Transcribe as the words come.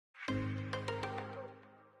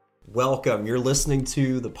Welcome. You're listening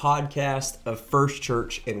to the podcast of First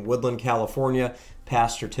Church in Woodland, California,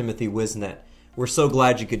 Pastor Timothy Wisnet. We're so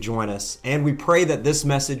glad you could join us, and we pray that this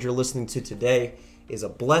message you're listening to today is a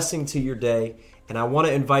blessing to your day. And I want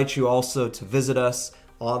to invite you also to visit us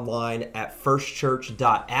online at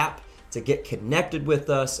firstchurch.app to get connected with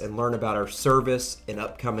us and learn about our service and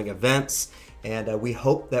upcoming events. And we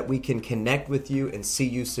hope that we can connect with you and see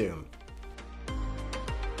you soon.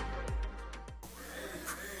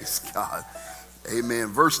 Praise God. Amen.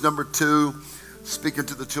 Verse number 2, speaking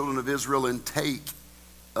to the children of Israel, and take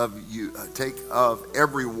of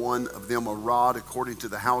every one of them a rod according to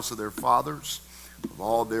the house of their fathers, of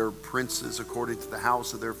all their princes according to the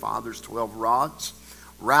house of their fathers, 12 rods.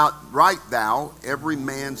 Write thou every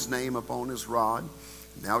man's name upon his rod.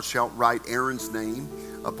 Thou shalt write Aaron's name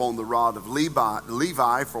upon the rod of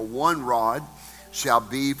Levi, for one rod shall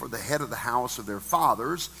be for the head of the house of their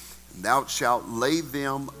fathers. And thou shalt lay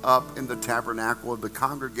them up in the tabernacle of the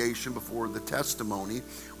congregation before the testimony,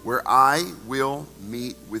 where I will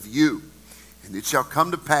meet with you. And it shall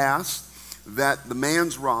come to pass that the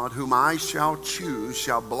man's rod whom I shall choose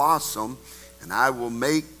shall blossom, and I will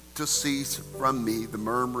make to cease from me the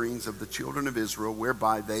murmurings of the children of Israel,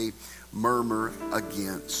 whereby they murmur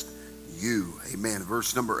against you. Amen.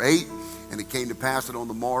 Verse number 8, and it came to pass that on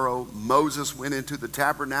the morrow Moses went into the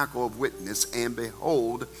tabernacle of witness, and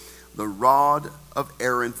behold, the rod of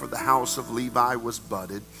Aaron for the house of Levi was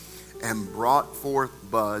budded, and brought forth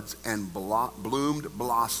buds, and bloomed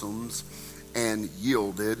blossoms, and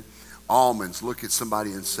yielded almonds. Look at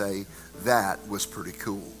somebody and say, that was pretty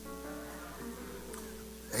cool.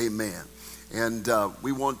 Amen. And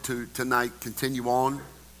we want to tonight continue on,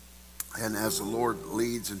 and as the Lord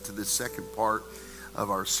leads into the second part of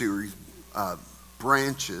our series,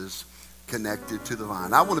 branches connected to the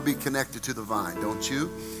vine. I want to be connected to the vine, don't you?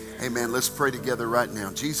 Amen. Let's pray together right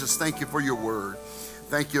now. Jesus, thank you for your word.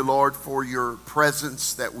 Thank you, Lord, for your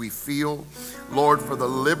presence that we feel. Lord, for the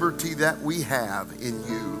liberty that we have in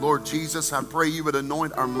you. Lord Jesus, I pray you would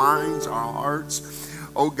anoint our minds, our hearts.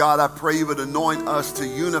 Oh God, I pray you would anoint us to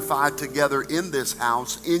unify together in this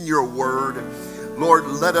house, in your word. Lord,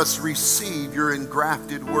 let us receive your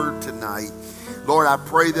engrafted word tonight. Lord, I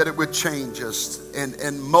pray that it would change us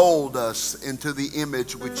and mold us into the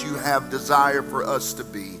image which you have desire for us to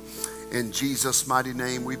be. In Jesus' mighty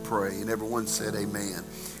name we pray. And everyone said amen.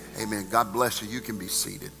 Amen. God bless you. You can be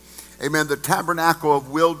seated. Amen. The tabernacle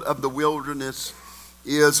of the wilderness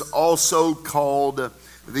is also called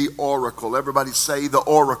the oracle. Everybody say the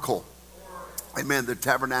oracle. Amen. The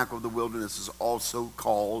tabernacle of the wilderness is also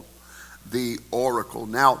called the oracle.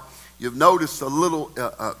 Now, you've noticed a little,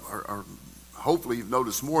 or hopefully you've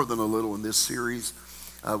noticed more than a little in this series.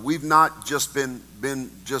 We've not just been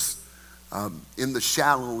in the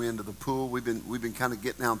shallow end of the pool. We've been kind of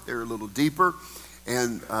getting out there a little deeper.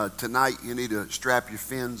 And tonight you need to strap your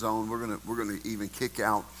fins on. We're gonna even kick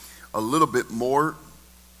out a little bit more.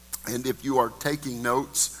 And if you are taking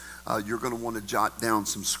notes, you're going to want to jot down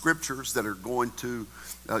some scriptures that are going to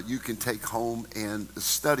you can take home and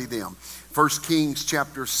study them. 1 Kings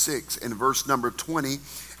chapter 6 and verse number 20.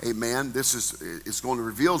 Amen. This is going to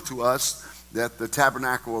reveal to us that the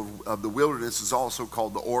tabernacle of the wilderness is also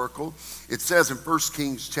called the oracle. It says in 1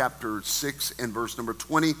 Kings chapter 6 and verse number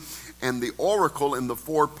 20, and the oracle in the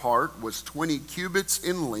forepart was 20 cubits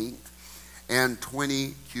in length, and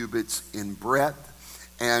 20 cubits in breadth,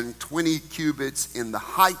 and 20 cubits in the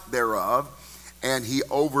height thereof, and he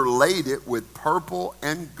overlaid it with purple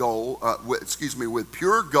and gold, with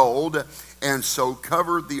pure gold, and so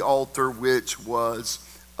covered the altar which was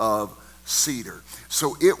of cedar.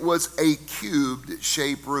 So it was a cubed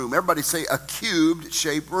shaped room. Everybody say a cubed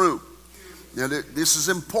shaped room. Now this is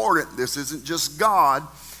important. This isn't just God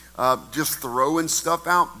just throwing stuff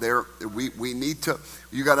out there. We need to,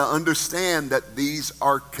 you got to understand that these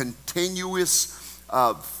are continuous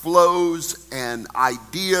flows and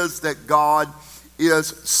ideas that God is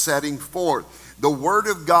setting forth. The Word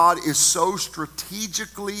of God is so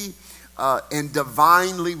strategically and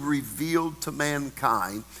divinely revealed to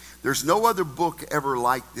mankind. There's no other book ever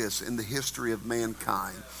like this in the history of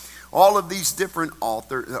mankind. All of these different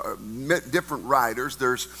different writers,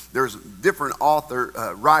 there's different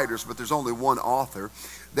writers, but there's only one author.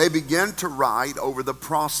 They began to write over the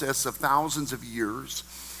process of thousands of years,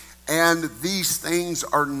 and these things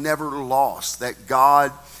are never lost, that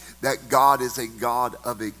God that God is a God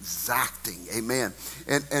of exacting. Amen.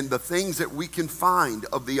 And the things that we can find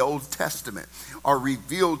of the Old Testament are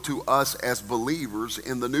revealed to us as believers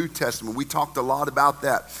in the New Testament. We talked a lot about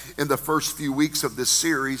that in the first few weeks of this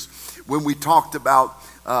series when we talked about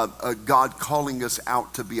God calling us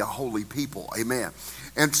out to be a holy people. Amen.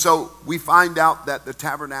 And so we find out that the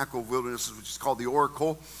tabernacle wilderness, which is called the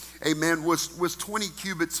oracle, amen, was 20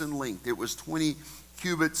 cubits in length. It was 20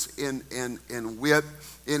 cubits in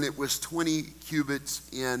width, and it was 20 cubits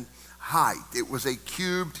in height. It was a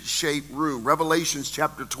cubed shaped room. Revelations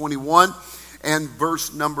chapter 21 and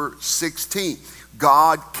verse number 16.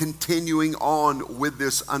 God continuing on with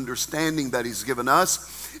this understanding that he's given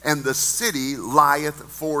us. And the city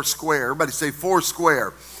lieth foursquare. Everybody say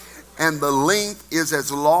foursquare. And the length is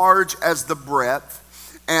as large as the breadth.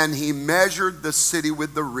 And he measured the city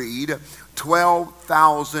with the reed,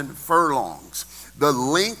 12,000 furlongs. The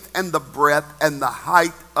length and the breadth and the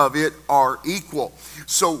height of it are equal.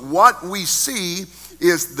 So what we see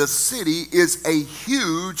is the city is a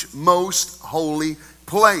huge, most holy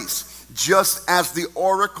place. Just as the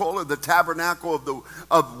oracle or the tabernacle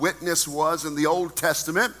of witness was in the Old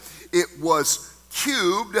Testament, it was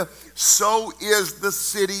cubed, so is the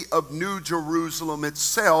city of New Jerusalem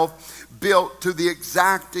itself, built to the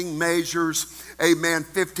exacting measures, amen,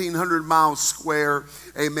 1,500 miles square,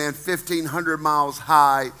 amen, 1,500 miles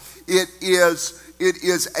high. It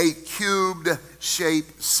is a cubed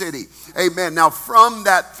shaped city. Amen. Now from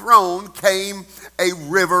that throne came a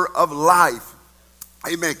river of life.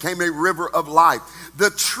 Amen. Came a river of life. The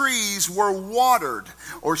trees were watered,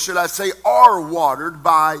 or should I say are watered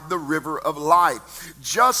by the river of life.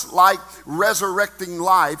 Just like resurrecting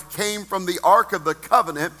life came from the Ark of the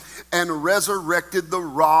Covenant and resurrected the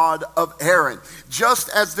rod of Aaron. Just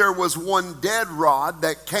as there was one dead rod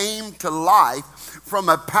that came to life from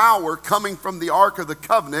a power coming from the Ark of the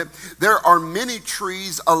Covenant, there are many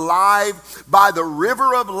trees alive by the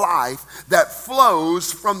river of life that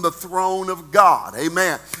flows from the throne of God.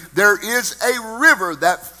 Amen. There is a river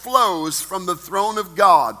that flows from the throne of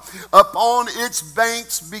God. Upon its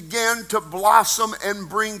banks begin to blossom and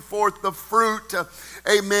bring forth the fruit,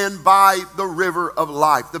 amen, by the river of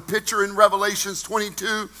life. The picture in Revelations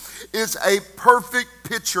 22 is a perfect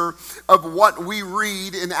picture of what we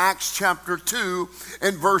read in Acts chapter 2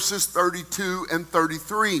 and verses 32 and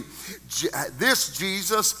 33. This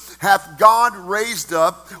Jesus hath God raised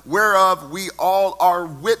up, whereof we all are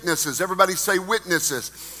witnesses. Everybody say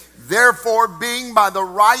witnesses. Therefore, being by the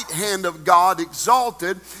right hand of God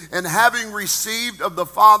exalted, and having received of the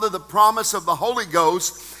Father the promise of the Holy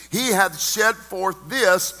Ghost, he hath shed forth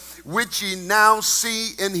this which ye now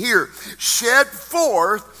see and hear. Shed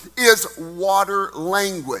forth is water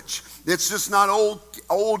language. It's just not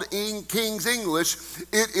old King's English.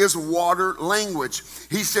 It is water language.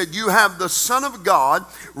 He said, you have the Son of God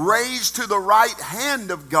raised to the right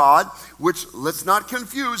hand of God, which, let's not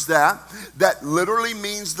confuse that. That literally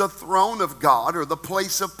means the throne of God, or the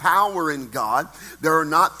place of power in God. There are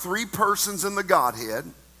not three persons in the Godhead.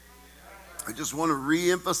 I just want to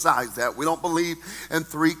re-emphasize that. We don't believe in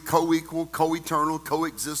three co-equal, co-eternal,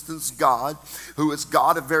 coexistence God, who is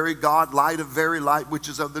God of very God, light of very light, which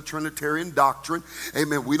is of the Trinitarian doctrine.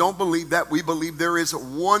 Amen. We don't believe that. We believe there is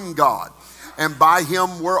one God. And by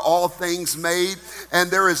him were all things made,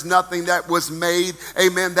 and there is nothing that was made,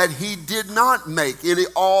 amen, that he did not make. It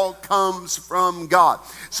all comes from God.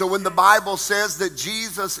 So when the Bible says that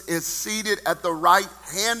Jesus is seated at the right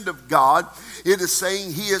hand of God, it is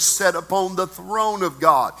saying he is set upon the throne of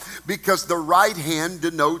God, because the right hand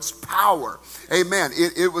denotes power. Amen.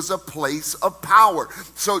 It was a place of power.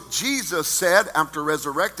 So Jesus said, after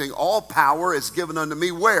resurrecting, all power is given unto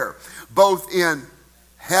me where? Both in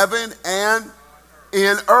heaven and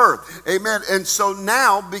in earth. Amen. And so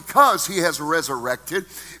now, because he has resurrected,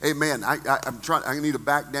 amen, I need to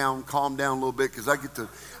back down, calm down a little bit, because I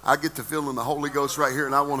get to feel in the Holy Ghost right here,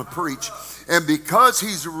 and I want to preach. And because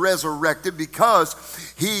he's resurrected, because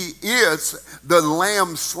he is the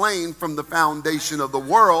Lamb slain from the foundation of the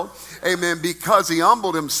world, amen, because he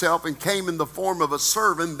humbled himself and came in the form of a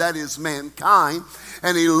servant, that is mankind,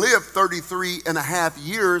 and he lived 33 and a half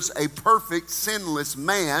years, a perfect sinless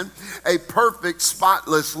man, a perfect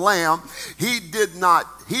spotless lamb. He did not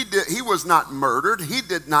He was not murdered. He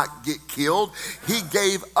did not get killed. He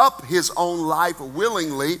gave up his own life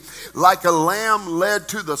willingly, like a lamb led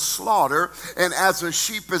to the slaughter. And as a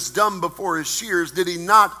sheep is dumb before his shears, did he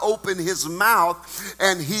not open his mouth?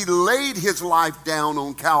 And he laid his life down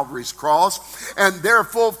on Calvary's cross, and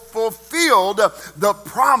therefore fulfilled the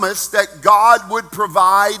promise that God would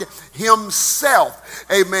provide himself.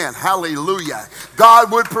 Amen. Hallelujah.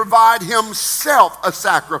 God would provide himself a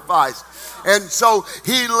sacrifice. And so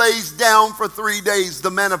he lays down for 3 days the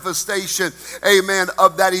manifestation, amen,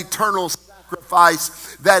 of that eternal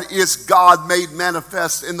sacrifice that is God made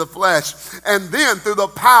manifest in the flesh. And then through the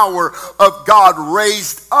power of God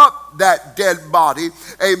raised up that dead body,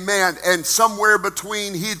 amen. And somewhere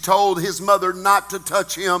between, he told his mother not to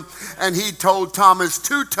touch him, and he told Thomas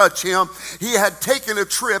to touch him. He had taken a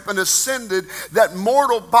trip and ascended that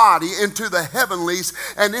mortal body into the heavenlies,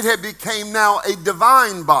 and it had became now a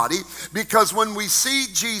divine body, because when we see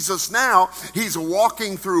Jesus now, he's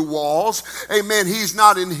walking through walls, amen. He's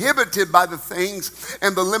not inhibited by the things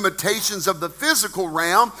and the limitations of the physical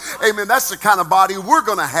realm, amen. That's the kind of body we're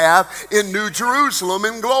going to have in New Jerusalem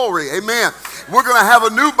in glory. Amen. We're going to have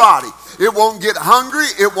a new body. It won't get hungry.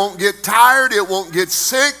 It won't get tired. It won't get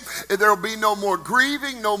sick. There will be no more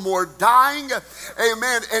grieving, no more dying.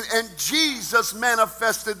 Amen. And Jesus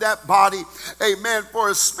manifested that body, amen, for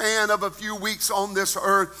a span of a few weeks on this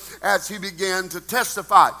earth as he began to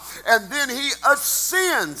testify. And then he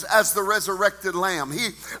ascends as the resurrected Lamb. He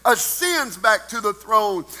ascends back to the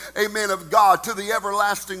throne, amen, of God, to the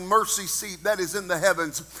everlasting mercy seat that is in the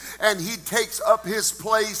heavens. And he takes up his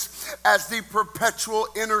place as the perpetual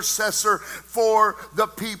intercessor for the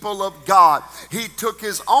people of God. He took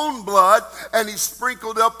his own blood and he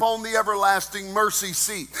sprinkled up on the everlasting mercy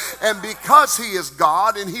seat. And because he is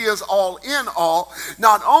God and he is all in all,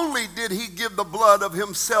 not only did he give the blood of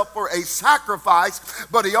himself for a sacrifice,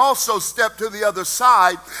 but he also stepped to the other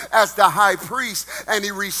side as the high priest, and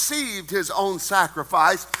he received his own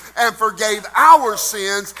sacrifice and forgave our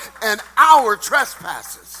sins and our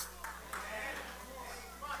trespasses.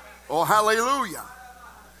 Oh, hallelujah.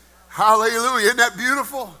 Hallelujah. Isn't that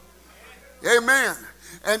beautiful? Amen.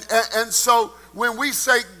 And so when we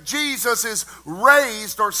say Jesus is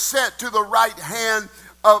raised or set to the right hand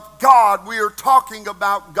of God, we are talking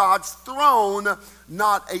about God's throne,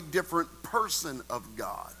 not a different person of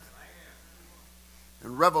God.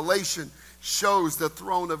 And Revelation shows the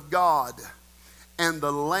throne of God and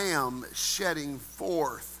the Lamb shedding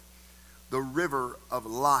forth the river of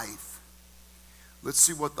life. Let's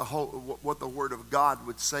see what the Word of God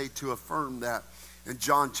would say to affirm that. In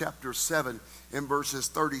John chapter 7, in verses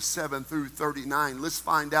 37 through 39, let's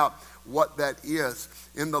find out what that is.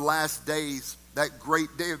 In the last days, that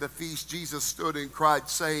great day of the feast, Jesus stood and cried,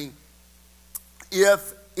 saying,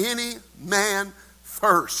 "If any man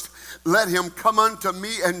thirst, let him come unto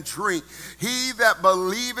me and drink. He that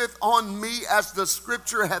believeth on me, as the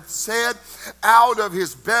scripture hath said, out of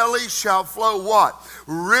his belly shall flow" what?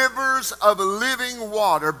 "Rivers of living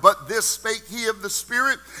water. But this spake he of the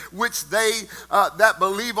Spirit, which they that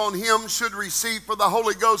believe on him should receive. For the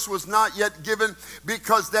Holy Ghost was not yet given,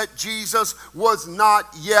 because that Jesus was not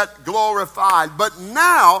yet glorified. But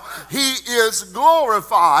now he is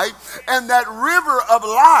glorified, and that river of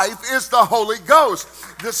life is the Holy Ghost."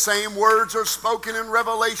 The same words are spoken in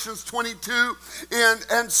Revelations 22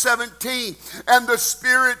 and 17. "And the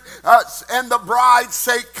Spirit and the bride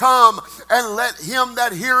say, Come. And let him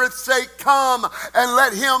that heareth say, Come. And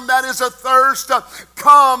let him that is athirst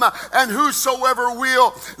come. And whosoever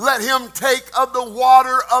will, let him take of the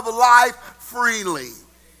water of life freely."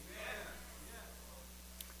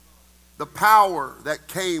 The power that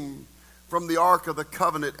came from the Ark of the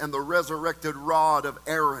Covenant and the resurrected rod of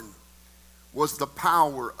Aaron was the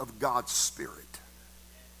power of God's Spirit.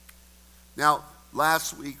 Now,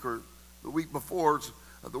 last week or the week before,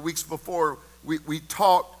 the weeks before, we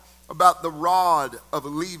talked about the rod of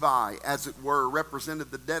Levi, as it were,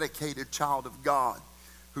 represented the dedicated child of God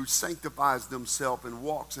who sanctifies themselves and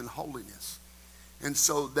walks in holiness. And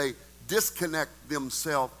so they disconnect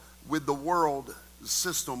themselves with the world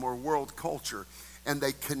system or world culture, and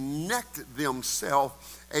they connect themselves,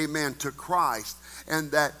 amen, to Christ,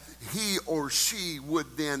 and that he or she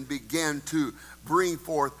would then begin to bring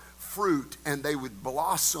forth fruit and they would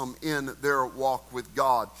blossom in their walk with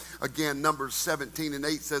God. Again, Numbers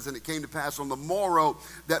 17:8 says, and it came to pass on the morrow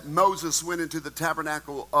that Moses went into the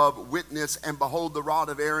tabernacle of witness, and behold, the rod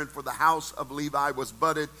of Aaron for the house of Levi was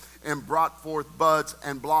budded and brought forth buds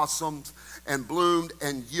and blossoms and bloomed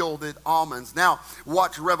and yielded almonds. Now,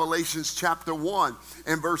 watch Revelations chapter 1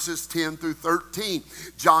 and verses 10 through 13.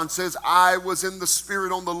 John says, I was in the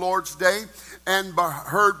Spirit on the Lord's day, and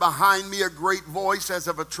heard behind me a great voice as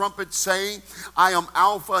of a trumpet saying, I am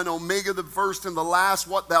Alpha and Omega, the first and the last.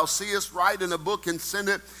 What thou seest, write in a book and send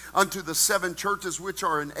it unto the 7 churches which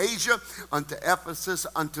are in Asia, unto Ephesus,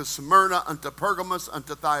 unto Smyrna, unto Pergamos,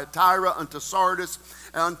 unto Thyatira, unto Sardis,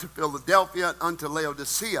 and unto Philadelphia, and unto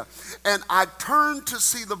Laodicea. And I turned to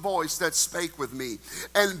see the voice that spake with me.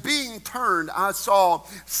 And being turned, I saw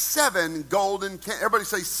 7 golden, everybody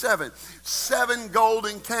say 7. 7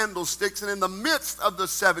 golden candlesticks, and in the midst of the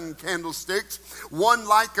 7 candlesticks, one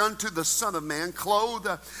like unto the Son of Man, clothed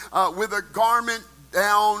with a garment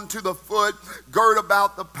down to the foot, girt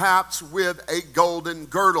about the paps with a golden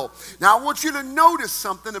girdle. Now I want you to notice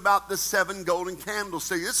something about the 7 golden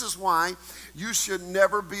candlesticks. This is why you should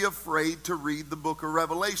never be afraid to read the book of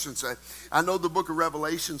Revelations. I know the book of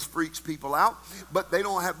Revelations freaks people out, but they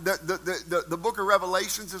don't have, the book of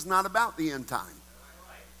Revelations is not about the end time.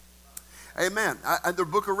 Amen. The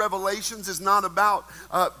book of Revelations is not about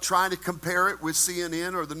trying to compare it with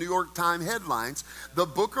CNN or the New York Times headlines. The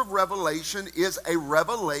book of Revelation is a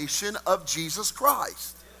revelation of Jesus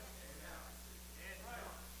Christ.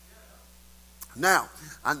 Now,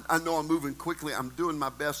 I know I'm moving quickly. I'm doing my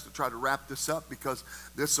best to try to wrap this up because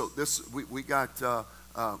we got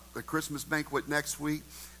the Christmas banquet next week,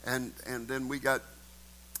 and then we got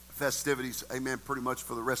festivities, amen, pretty much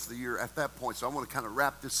for the rest of the year at that point. So I want to kind of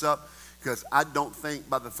wrap this up, because I don't think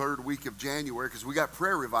by the 3rd week of January, because we got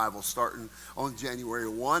prayer revival starting on January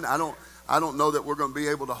 1. I don't know that we're going to be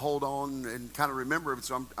able to hold on and kind of remember it.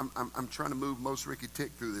 So I'm trying to move most Ricky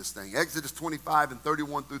Tick through this thing. Exodus 25 and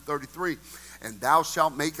 31 through 33. And thou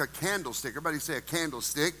shalt make a candlestick. Everybody say a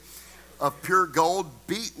candlestick. Of pure gold,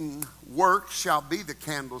 beaten work shall the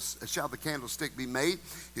candlestick be made.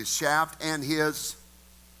 His shaft and his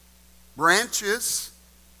branches.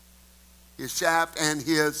 His shaft and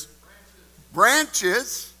his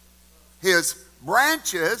branches, his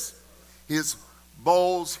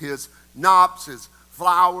bowls, his knops, his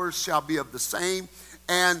flowers shall be of the same,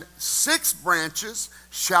 and 6 branches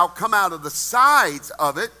shall come out of the sides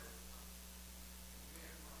of it.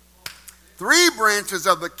 3 branches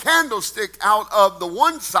of the candlestick out of the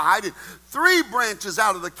one side, and 3 branches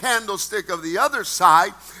out of the candlestick of the other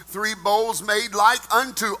side. 3 bowls made like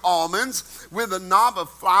unto almonds, with a knob of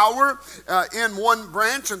flour in one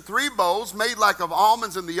branch, and 3 bowls made like of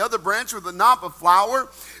almonds in the other branch, with a knob of flour.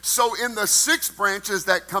 So in the 6 branches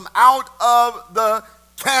that come out of the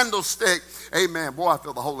candlestick. Amen. Boy, I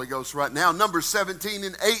feel the Holy Ghost right now. Numbers 17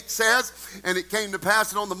 and 8 says, and it came to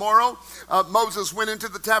pass that on the morrow, Moses went into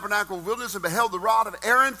the tabernacle of wilderness and beheld the rod of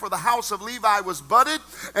Aaron, for the house of Levi was budded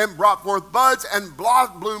and brought forth buds and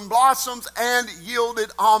bloomed blossoms and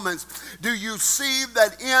yielded almonds. Do you see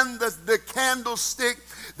that in the candlestick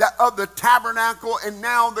that of the tabernacle, and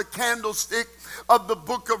now the candlestick of the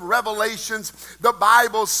book of Revelations, the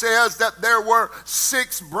Bible says that there were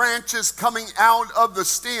 6 branches coming out of the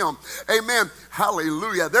stem. Amen.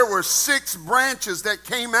 Hallelujah. There were 6 branches that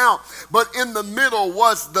came out, but in the middle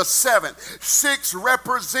was the 7. 6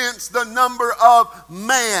 represents the number of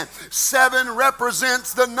man. 7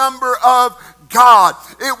 represents the number of God.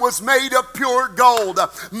 It was made of pure gold.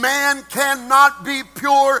 Man cannot be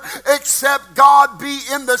pure except God be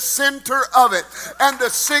in the center of it. And the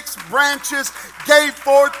 6 branches gave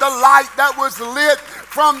forth the light that was lit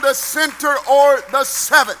from the center, or the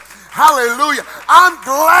 7th. Hallelujah. I'm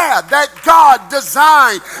glad that God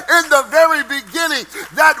designed in the very beginning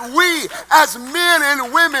that we as men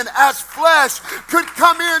and women, as flesh, could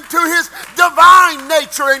come into his divine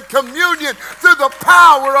nature and communion through the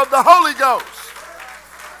power of the Holy Ghost.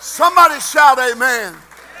 Somebody shout amen.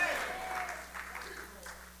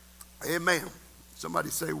 Amen. Somebody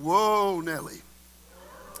say, whoa, Nelly.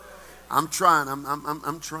 I'm trying.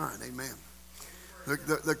 I'm trying. Amen.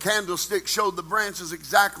 The candlestick showed the branches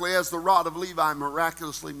exactly as the rod of Levi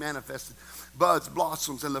miraculously manifested. Buds,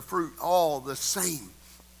 blossoms, and the fruit all the same.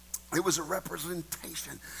 It was a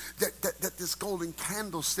representation that this golden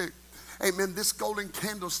candlestick, amen, this golden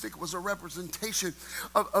candlestick was a representation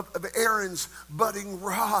of Aaron's budding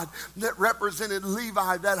rod that represented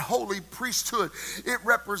Levi, that holy priesthood. It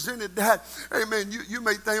represented that. Amen. You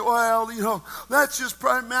may think, well, that's just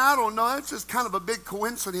probably, I don't know, that's just kind of a big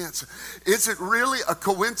coincidence. Is it really a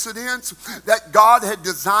coincidence that God had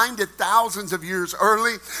designed it thousands of years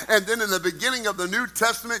early, and then in the beginning of the New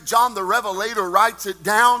Testament, John the Revelator writes it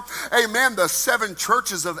down, amen, the 7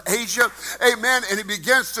 churches of Asia, amen, and he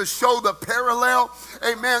begins to show the parallel,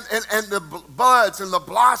 amen, and the buds and the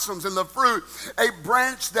blossoms and the fruit. A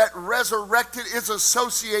branch that resurrected is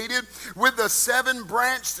associated with the 7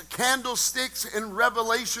 branched candlesticks in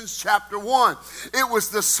Revelation chapter 1. It was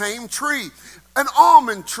the same tree, an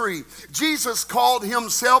almond tree. Jesus called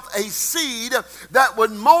himself a seed that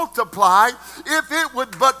would multiply if it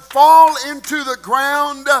would but fall into the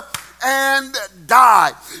ground and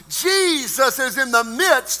die. Jesus is in the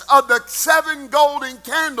midst of the 7 golden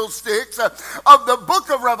candlesticks of the book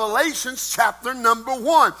of Revelation, chapter number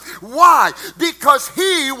 1. Why? Because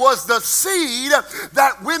he was the seed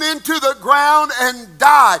that went into the ground and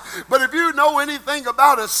died. But if you know anything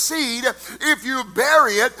about a seed, if you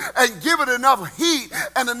bury it and give it enough heat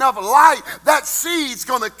and enough light, that seed's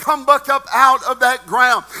going to come back up out of that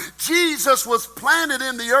ground. Jesus was planted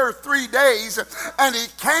in the earth 3 days, and he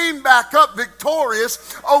came back up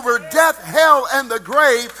victorious over death, hell, and the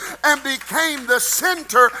grave, and became the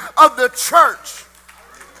center of the church.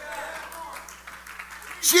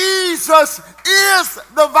 Jesus is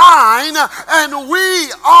the vine, and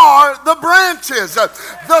we are the branches.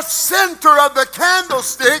 The center of the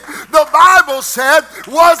candlestick, the Bible said,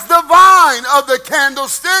 was the vine of the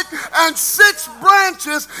candlestick, and 6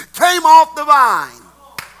 branches came off the vine.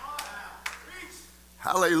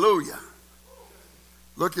 Hallelujah.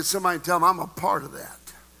 Look at somebody and tell them, I'm a part of that.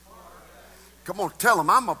 Come on, tell them,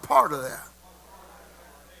 I'm a part of that.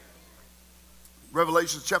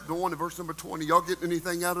 Revelation chapter 1 and verse number 20. Y'all getting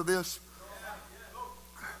anything out of this?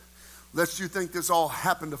 Lest you think this all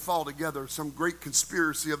happened to fall together, some great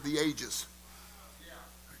conspiracy of the ages.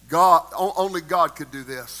 God, only God could do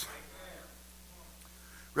this.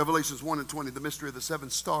 Revelations 1 and 20, the mystery of the 7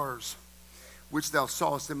 stars, which thou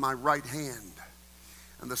sawest in my right hand,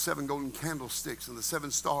 and the 7 golden candlesticks, and the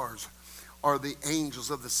 7 stars are the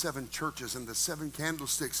angels of the 7 churches, and the 7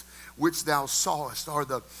 candlesticks which thou sawest are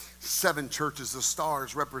the 7 churches. The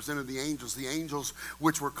stars represented the angels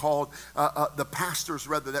which were called, the pastors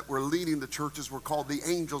rather, that were leading the churches were called the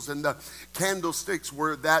angels, and the candlesticks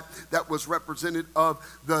were that was represented of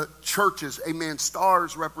the churches. Amen.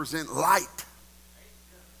 Stars represent light.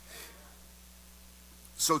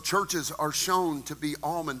 So churches are shown to be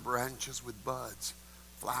almond branches with buds,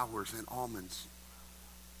 flowers, and almonds,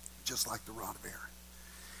 just like the rod of Aaron.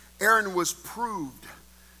 Aaron was proved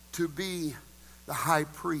to be the high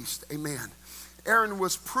priest. Amen. Aaron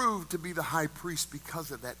was proved to be the high priest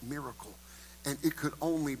because of that miracle. And it could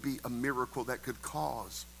only be a miracle that could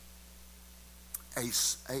cause a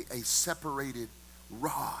separated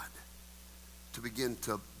rod to begin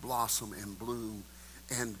to blossom and bloom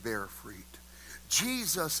and bear fruit.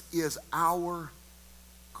 Jesus is our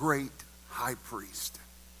great high priest.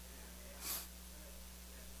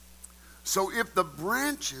 So if the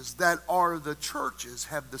branches that are the churches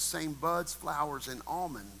have the same buds, flowers, and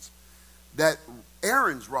almonds that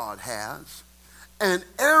Aaron's rod has, and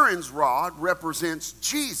Aaron's rod represents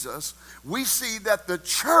Jesus, we see that the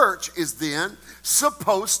church is then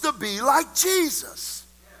supposed to be like Jesus.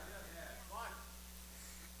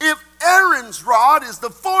 If Aaron's rod is the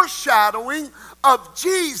foreshadowing of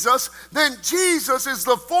Jesus, then Jesus is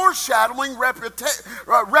the foreshadowing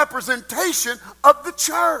representation of the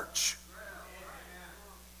church.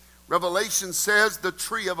 Revelation says the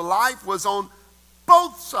tree of life was on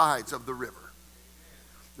both sides of the river.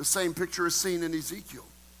 The same picture is seen in Ezekiel.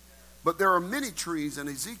 But there are many trees in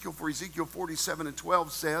Ezekiel, for Ezekiel 47 and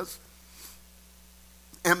 12 says,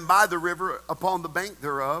 and by the river upon the bank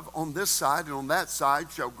thereof, on this side and on that side,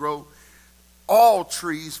 shall grow all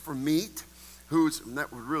trees for meat. And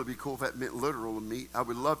that would really be cool if that meant literal meat. I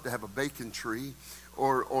would love to have a bacon tree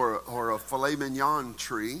or a filet mignon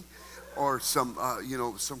tree, or some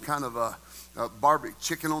kind of a barbecue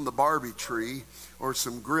chicken on the Barbie tree, or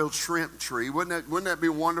some grilled shrimp tree. Wouldn't that be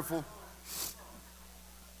wonderful?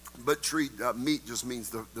 But tree meat just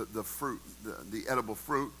means the fruit, the edible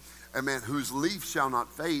fruit. Amen. Whose leaf shall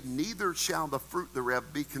not fade, neither shall the fruit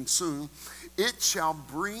thereof be consumed. It shall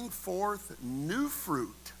bring forth new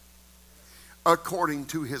fruit according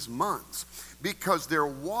to his months. Because their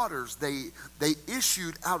waters they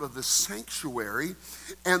issued out of the sanctuary,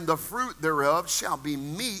 and the fruit thereof shall be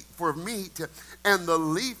meat, and the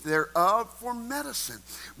leaf thereof for medicine.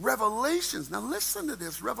 Revelations, now listen to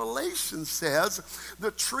this. Revelation says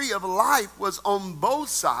the tree of life was on both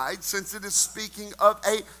sides, since it is speaking of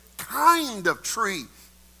a kind of tree.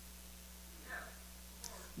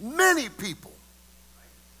 Many people,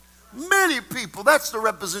 that's the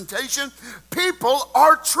representation. People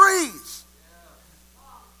are trees.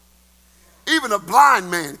 Even a blind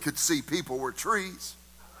man could see people were trees.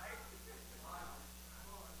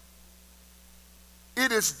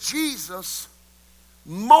 It is Jesus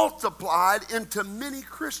multiplied into many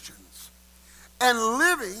Christians and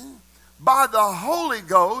living by the Holy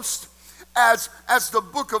Ghost, as the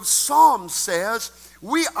book of Psalms says,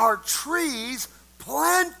 we are trees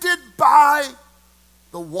planted by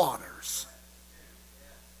the waters.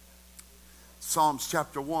 Psalms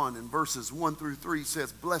chapter 1 and verses 1 through 3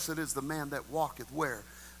 says, blessed is the man that walketh where?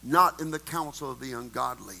 Not in the counsel of the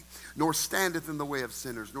ungodly, nor standeth in the way of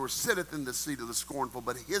sinners, nor sitteth in the seat of the scornful,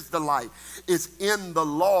 but his delight is in the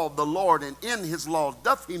law of the Lord, and in his law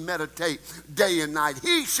doth he meditate day and night.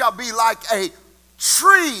 He shall be like a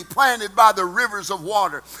tree planted by the rivers of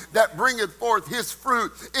water, that bringeth forth his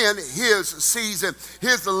fruit in his season.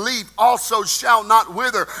 His leaf also shall not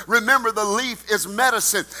wither. Remember, the leaf is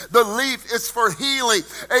medicine. The leaf is for healing.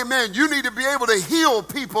 Amen. You need to be able to heal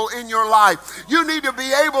people in your life. You need to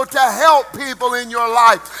be able to help people in your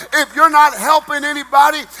life. If you're not helping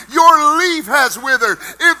anybody, your leaf has withered.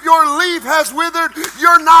 If your leaf has withered,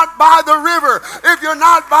 you're not by the river. If you're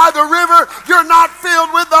not by the river, you're not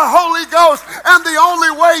filled with the Holy Ghost. And the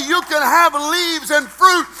only way you can have leaves and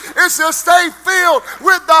fruit is to stay filled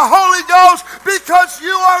with the Holy Ghost, because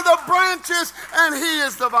you are the branches and he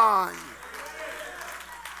is the vine.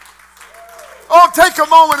 Oh, take a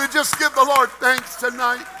moment and just give the Lord thanks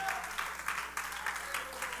tonight.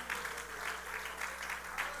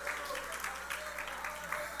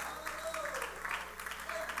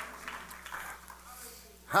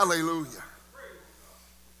 Hallelujah.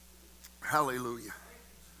 Hallelujah.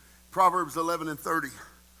 Proverbs 11 and 30,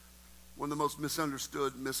 one of the most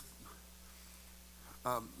misunderstood,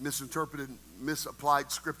 misinterpreted, misapplied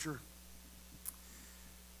scripture.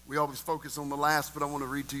 We always focus on the last, but I want to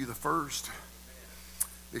read to you the first,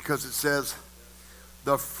 because it says,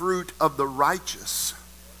 the fruit of the righteous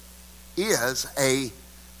is a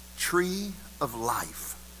tree of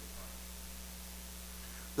life.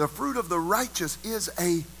 The fruit of the righteous is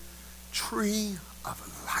a tree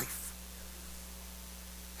of life.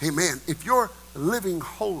 Amen. If you're living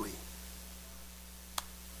holy,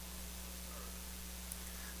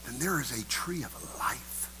 then there is a tree of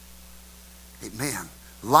life. Amen.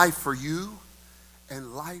 Life for you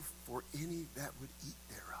and life for any that would eat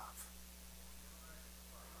thereof.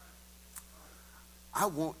 I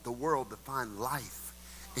want the world to find life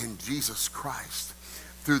in Jesus Christ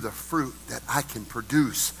through the fruit that I can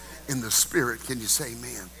produce in the Spirit. Can you say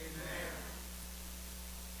amen? Amen.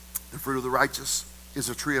 The fruit of the righteous is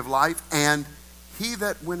a tree of life, and he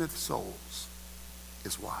that winneth souls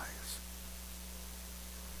is wise.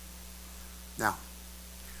 Now,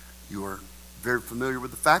 you are very familiar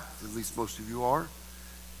with the fact, at least most of you are,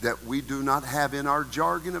 that we do not have in our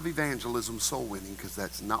jargon of evangelism soul winning, because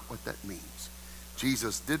that's not what that means.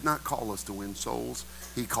 Jesus did not call us to win souls.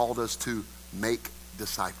 He called us to make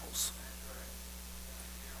disciples.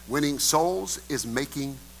 Winning souls is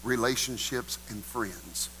making relationships and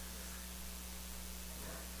friends.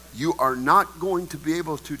 You are not going to be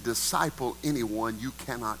able to disciple anyone you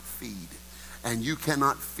cannot feed. And you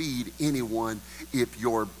cannot feed anyone if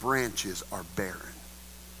your branches are barren.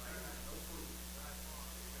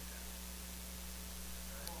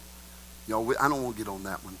 Y'all, I don't want to get on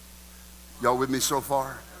that one. Y'all with me so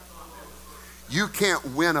far? You can't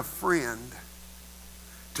win a friend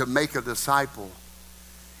to make a disciple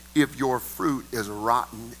if your fruit is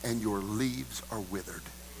rotten and your leaves are withered.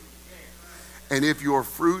 And if your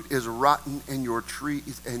fruit is rotten and your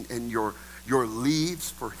trees and your leaves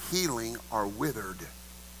for healing are withered,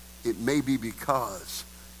 it may be because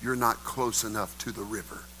you're not close enough to the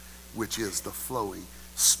river, which is the flowing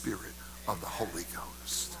Spirit of the Holy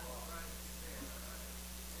Ghost.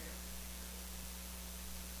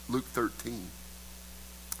 Luke 13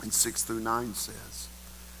 and 6 through 9 says,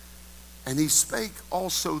 and he spake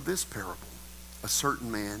also this parable. A certain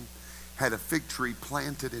man had a fig tree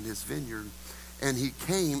planted in his vineyard, and he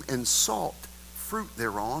came and sought fruit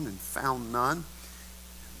thereon and found none.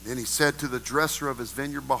 Then he said to the dresser of his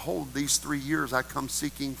vineyard, behold, these 3 years I come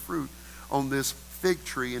seeking fruit on this fig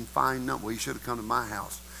tree and find none. Well, you should have come to my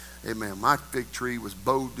house. Amen. My fig tree was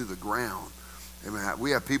bowed to the ground. Amen.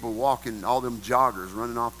 We have people walking, all them joggers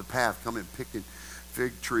running off the path, coming and picking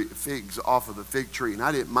figs off of the fig tree. And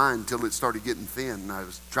I didn't mind until it started getting thin. And I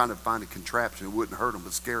was trying to find a contraption that wouldn't hurt them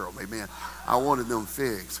but scare them. Amen. I wanted them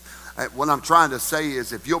figs. What I'm trying to say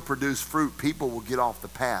is if you'll produce fruit, people will get off the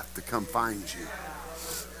path to come find you.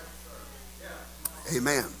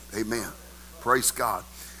 Amen. Amen. Praise God.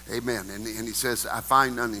 Amen. And he says, I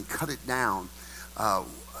find none, and cut it down.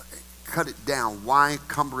 Cut it down. Why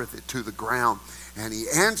cumbereth it to the ground? And he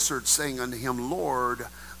answered, saying unto him, Lord,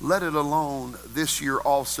 let it alone this year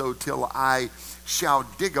also, till I shall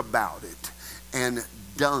dig about it and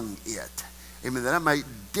dung it. Amen. That I may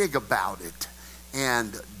dig about it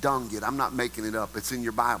and dung it. I'm not making it up. It's in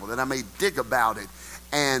your Bible. That I may dig about it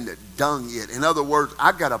and dung it. In other words,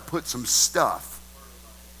 I got to put some stuff.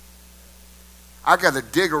 I got to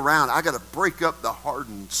dig around. I got to break up the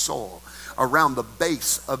hardened soil around the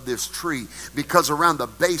base of this tree, because around the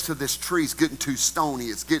base of this tree is getting too stony,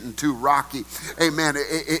 it's getting too rocky. Amen.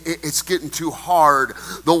 It's getting too hard.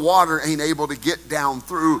 The water ain't able to get down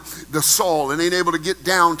through the soil and ain't able to get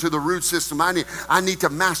down to the root system. I need to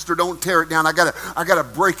master, don't tear it down. I gotta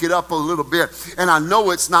break it up a little bit. And I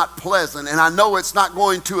know it's not pleasant, and I know it's not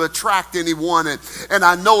going to attract anyone, and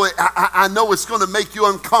I know it's going to make you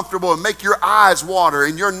uncomfortable and make your eyes water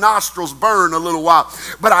and your nostrils burn a little while.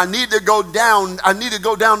 But I need to go down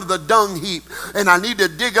to the dung heap, and I need to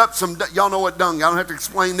dig up some, y'all know what dung, I don't have to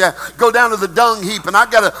explain that. Go down to the dung heap, and I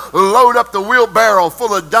got to load up the wheelbarrow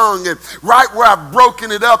full of dung, and right where I've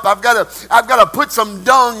broken it up, I've got to put some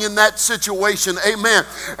dung in that situation. Amen.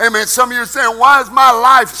 Amen. Some of you are saying, why is my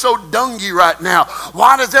life so dungy right now?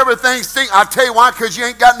 Why does everything stink? I'll tell you why, because you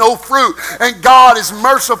ain't got no fruit, and God is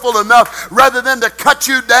merciful enough, rather than to cut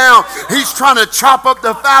you down, he's trying to chop up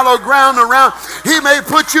the fallow ground around. He may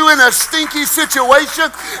put you in a stinky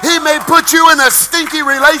situation. He may put you in a stinky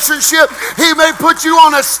relationship. He may put you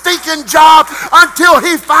on a stinking job until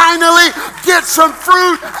he finally gets some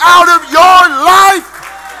fruit out of your life.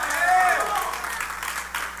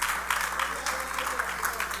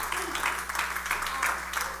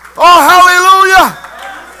 Oh, hallelujah.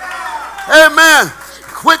 Amen.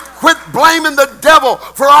 Quit blaming the devil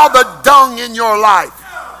for all the dung in your life.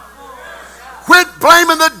 Quit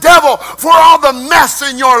blaming the devil for all the mess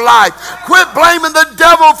in your life. Quit blaming the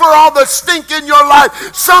devil for all the stink in your life.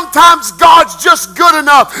 Sometimes God's just good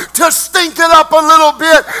enough to stink it up a little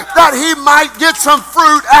bit that he might get some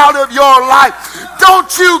fruit out of your life. Don't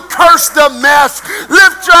you curse the mess.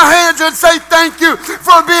 Lift your hands and say thank you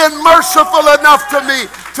for being merciful enough to me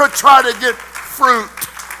to try to get fruit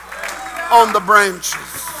on the branches.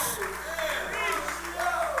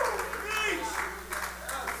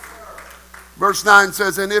 Verse 9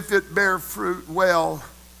 says, and if it bear fruit, well,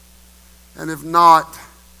 and if not,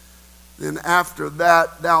 then after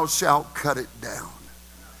that thou shalt cut it down.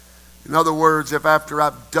 In other words, if after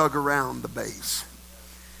I've dug around the base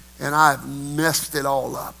and I've messed it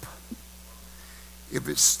all up, if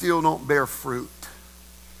it still don't bear fruit,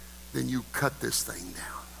 then you cut this thing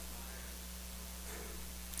down.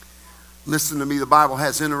 Listen to me, the Bible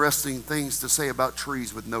has interesting things to say about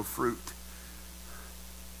trees with no fruit.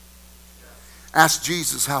 Ask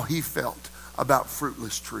Jesus how he felt about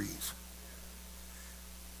fruitless trees.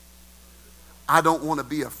 I don't want to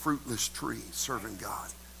be a fruitless tree serving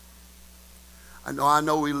God. I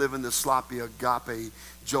know we live in the sloppy agape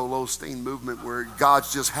Joel Osteen movement where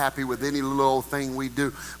God's just happy with any little old thing we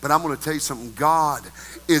do. But I'm going to tell you something. God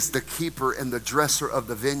is the keeper and the dresser of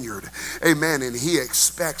the vineyard. Amen. And he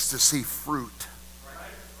expects to see fruit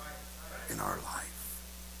in our life.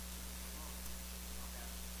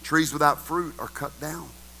 Trees without fruit are cut down.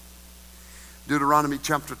 Deuteronomy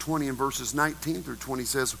chapter 20 and verses 19 through 20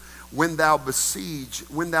 says, when thou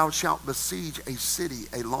shalt besiege a city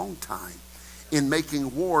a long time, in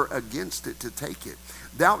making war against it to take it,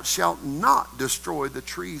 thou shalt not destroy the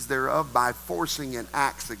trees thereof by forcing an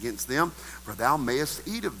axe against them, for thou mayest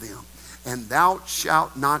eat of them, and thou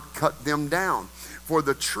shalt not cut them down. For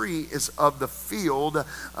the tree is of the field,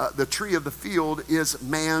 the tree of the field is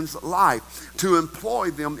man's life, to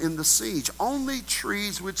employ them in the siege. Only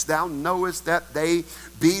trees which thou knowest that they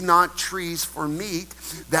be not trees for meat,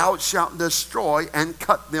 thou shalt destroy and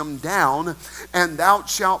cut them down, and thou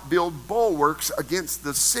shalt build bulwarks against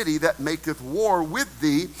the city that maketh war with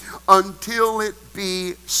thee until it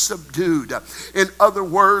be subdued. In other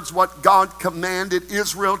words, what God commanded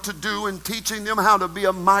Israel to do in teaching them how to be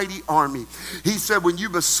a mighty army. He said, when you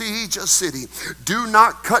besiege a city, do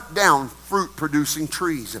not cut down fruit producing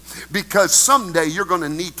trees, because someday you're going to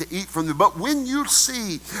need to eat from them. But when you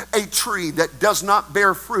see a tree that does not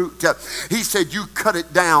bear fruit, he said, you cut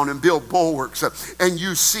it down and build bulwarks, and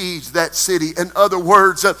you siege that city. In other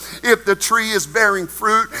words, if the tree is bearing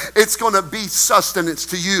fruit, it's going to be sustenance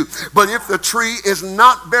to you. But if the tree is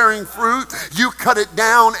not bearing fruit, you cut it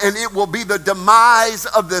down, and it will be the demise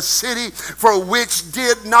of the city for which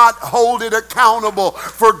did not hold it accountable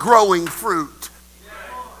for growing fruit.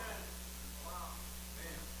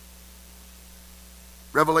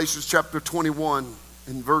 Revelation chapter 21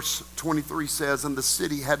 and verse 23 says, and the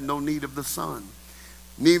city had no need of the sun,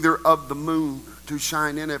 neither of the moon to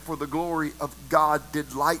shine in it, for the glory of God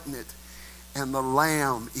did lighten it, and the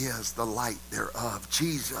Lamb is the light thereof.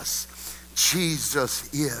 Jesus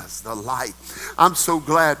is the light. I'm so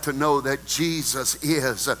glad to know that Jesus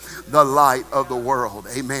is the light of the world.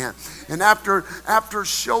 Amen. And after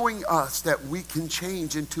showing us that we can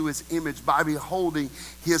change into his image by beholding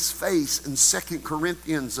his face in 2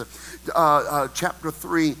 Corinthians chapter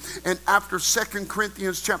 3, and after 2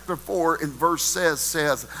 Corinthians chapter 4 in verse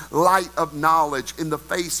says, light of knowledge in the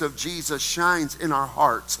face of Jesus shines in our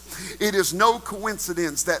hearts. It is no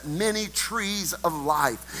coincidence that many trees of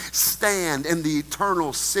life stand in the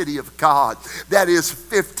eternal city of God that is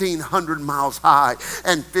 1,500 miles high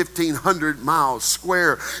and 1,500 miles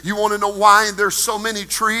square. You want to know why there's so many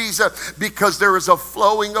trees? Because there is a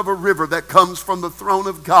flowing of a river that comes from the throne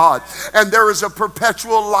of God, and there is a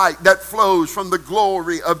perpetual light that flows from the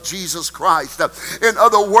glory of Jesus Christ. In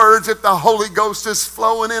other words, if the Holy Ghost is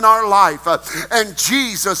flowing in our life and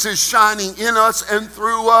Jesus is shining in us and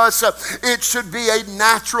through us, it should be a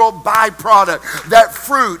natural byproduct that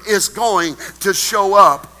fruit is going to show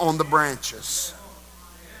up on the branches.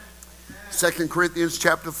 2 Corinthians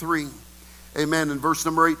chapter 3, amen, and verse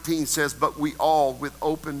number 18 says, but we all with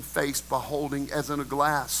open face beholding as in a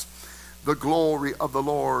glass the glory of the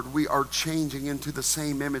Lord, we are changing into the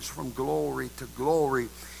same image from glory to glory,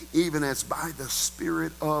 even as by the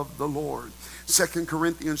Spirit of the Lord. 2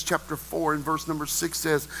 Corinthians chapter 4 and verse number 6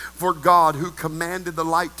 says, for God who commanded the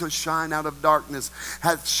light to shine out of darkness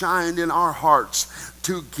hath shined in our hearts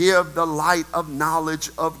to give the light of knowledge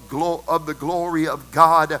of the glory of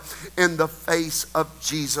God in the face of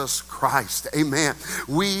Jesus Christ. Amen.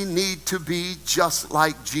 We need to be just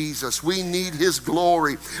like Jesus. We need his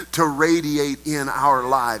glory to radiate in our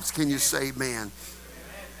lives. Can you say amen?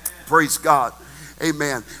 Praise God.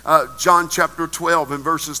 Amen. John chapter 12 and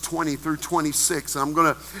verses 20 through 26. And I'm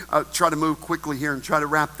going to try to move quickly here and try to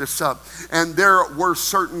wrap this up. And there were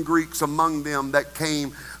certain Greeks among them that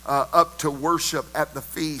came up to worship at the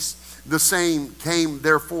feast. The same came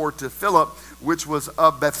therefore to Philip, which was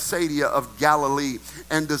of Bethsaida of Galilee,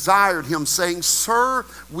 and desired him, saying, Sir,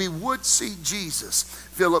 we would see Jesus.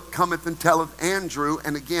 Philip cometh and telleth Andrew,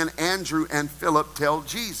 and again Andrew and Philip tell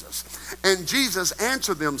Jesus. And Jesus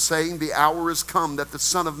answered them, saying, The hour is come that the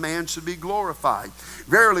Son of Man should be glorified.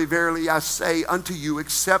 Verily, verily, I say unto you,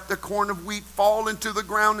 except a corn of wheat fall into the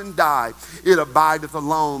ground and die, it abideth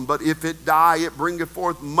alone. But if it die, it bringeth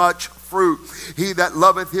forth much fruit. He that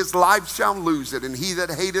loveth his life shall lose it, and he that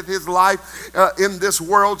hateth his life in this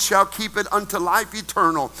world shall keep it unto life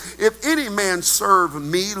eternal. If any man serve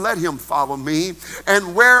me, let him follow me,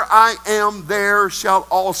 and where I am, there shall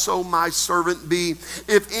also my servant be.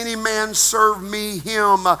 If any man serve me,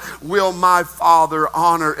 him will my Father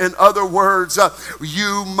honor. In other words,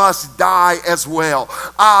 you must die as well.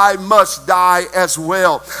 I must die as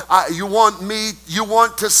well. You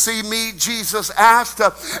want to see me? Jesus asked.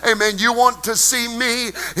 Amen. You want to see me?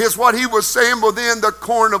 Here's what he was saying. Well, then the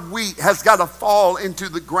corn of wheat has got to fall into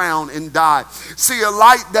the ground and die. See, a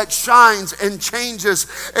light that shines and changes,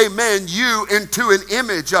 amen, you into an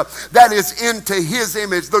image that is into his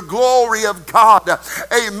image. The glory of God,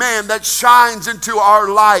 amen, that shines into our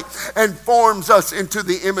light and forms us into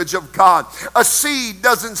the image of God. A seed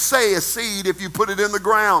doesn't say a seed if you put it in the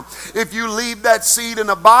ground. If you leave that seed in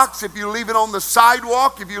a box, if you leave it on the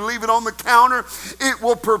sidewalk, if you leave it on the counter, it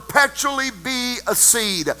will perpetually be a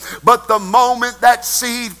seed. But the moment that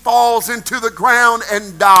seed falls into the ground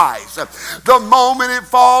and dies, the moment it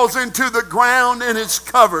falls into the ground and it's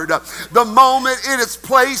covered, the moment it is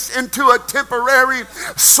placed into a temporary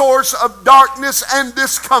source of darkness and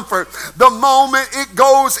discomfort, the moment it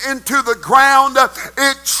goes into the ground,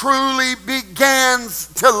 it truly begins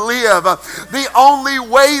to live. The only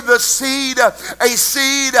way a seed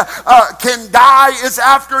can die is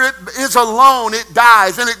after it is alone. It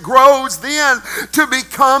dies and it grows then to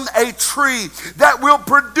become a tree that will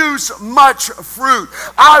produce much fruit.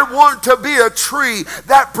 I want to be a tree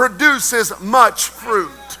that produces much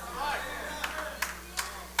fruit.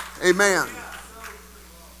 Amen.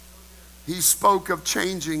 He spoke of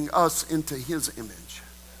changing us into his image.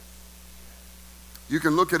 You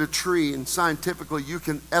can look at a tree, and scientifically you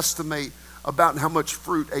can estimate about how much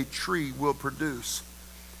fruit a tree will produce.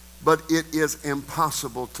 But it is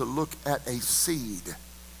impossible to look at a seed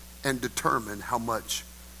and determine how much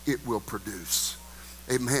it will produce.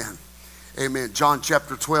 Amen. Amen. John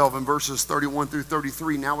chapter 12 and verses 31 through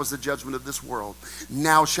 33. Now is the judgment of this world.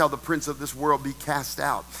 Now shall the prince of this world be cast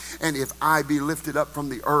out. And if I be lifted up from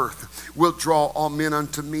the earth, will draw all men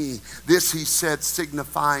unto me. This he said,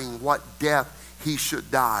 signifying what death he should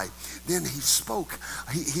die. Then he spoke.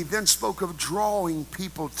 He then spoke of drawing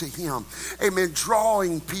people to him. Amen.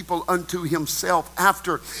 Drawing people unto himself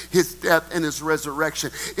after his death and his resurrection.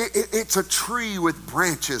 It's a tree with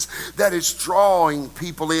branches that is drawing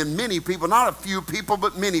people in. Many people, not a few people,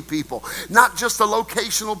 but many people. Not just a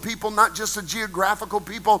locational people, not just a geographical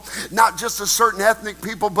people, not just a certain ethnic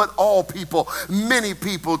people, but all people. Many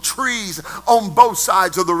people. Trees on both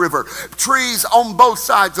sides of the river. Trees on both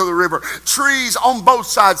sides of the river. Trees on both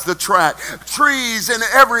sides of the track. Trees in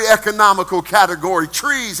every economical category.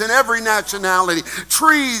 Trees in every nationality.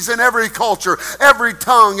 Trees in every culture, every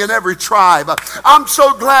tongue, and every tribe. I'm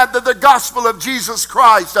so glad that the gospel of Jesus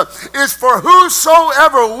Christ is for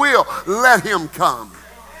whosoever will, let him come.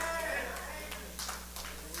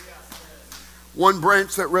 One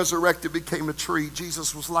branch that resurrected became a tree.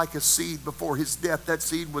 Jesus was like a seed before his death. That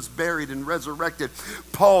seed was buried and resurrected.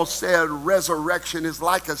 Paul said resurrection is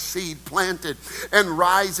like a seed planted and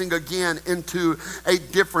rising again into a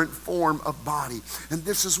different form of body. And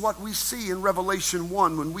this is what we see in Revelation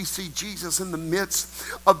 1 when we see Jesus in the midst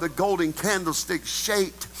of the golden candlestick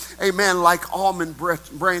shaped, amen, like almond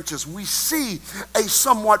branches. We see a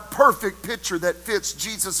somewhat perfect picture that fits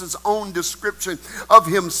Jesus' own description of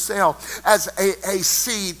himself as a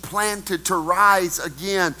seed planted to rise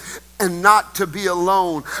again and not to be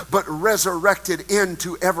alone, but resurrected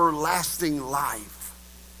into everlasting life.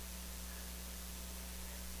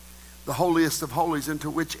 The holiest of holies into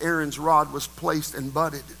which Aaron's rod was placed and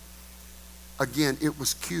budded. Again, it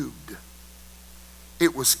was cubed.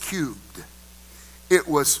 It was cubed. It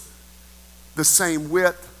was the same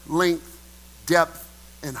width, length, depth,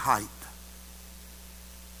 and height.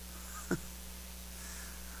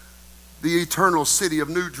 The eternal city of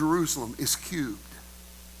New Jerusalem is cubed.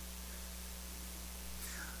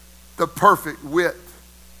 The perfect width,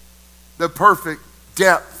 the perfect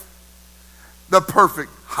depth, the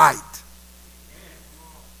perfect height.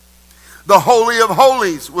 The Holy of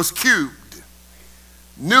Holies was cubed.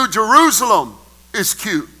 New Jerusalem is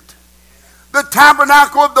cubed. The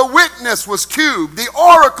tabernacle of the witness was cubed. The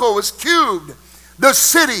oracle was cubed. The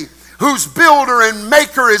city whose builder and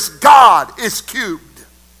maker is God is cubed.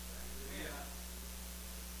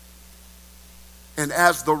 And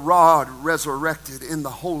as the rod resurrected in the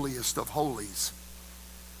holiest of holies,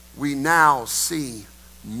 we now see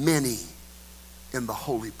many in the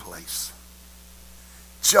holy place.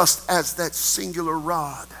 Just as that singular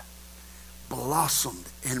rod blossomed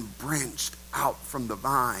and branched out from the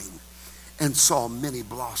vine and saw many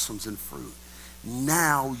blossoms and fruit,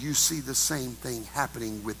 now you see the same thing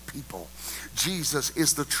happening with people. Jesus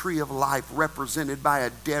is the tree of life represented by a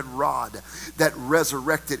dead rod that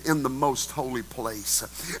resurrected in the most holy place.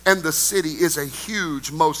 And the city is a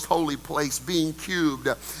huge most holy place being cubed.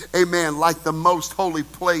 Amen. Like the most holy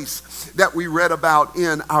place that we read about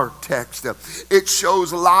in our text. It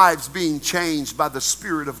shows lives being changed by the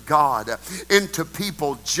Spirit of God into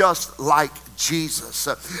people just like Jesus.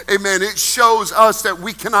 Amen. It shows us that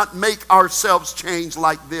we cannot make ourselves change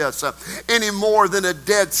like this any more than a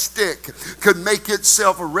dead stick could make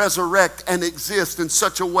itself resurrect and exist in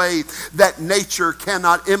such a way that nature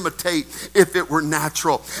cannot imitate if it were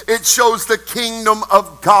natural. It shows the kingdom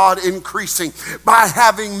of God increasing by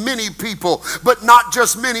having many people, but not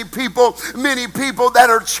just many people that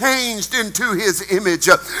are changed into his image.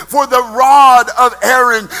 For the rod of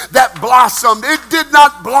Aaron that blossomed, it did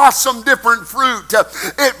not blossom different fruit.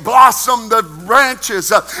 It blossomed the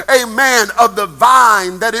branches, amen, of the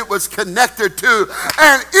vine that it was connected to.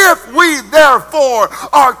 And if we therefore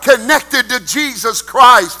are connected to Jesus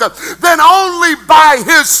Christ, then only by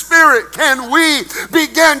his Spirit can we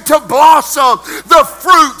begin to blossom the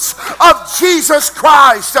fruits of Jesus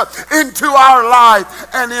Christ into our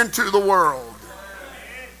life and into the world.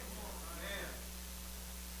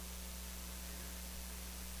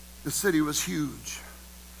 The city was huge.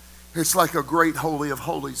 It's like a great holy of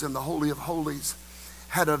holies, and the Holy of Holies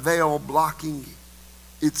had a veil blocking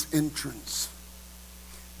its entrance.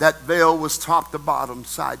 That veil was top to bottom,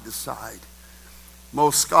 side to side.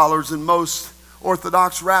 Most scholars and most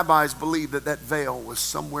Orthodox rabbis believe that that veil was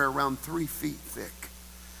somewhere around 3 feet thick.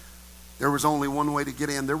 There was only one way to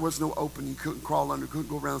get in. There was no opening. You couldn't crawl under, couldn't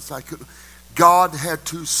go around the side. God had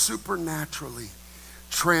to supernaturally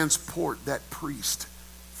transport that priest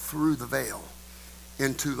through the veil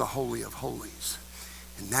into the Holy of Holies.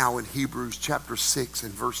 And now in Hebrews chapter 6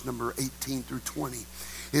 and verse number 18 through 20,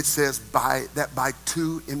 it says, by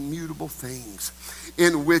two immutable things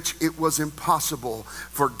in which it was impossible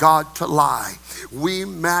for God to lie, we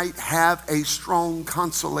might have a strong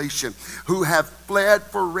consolation, who have fled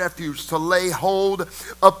for refuge to lay hold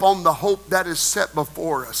upon the hope that is set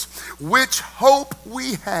before us, which hope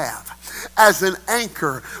we have as an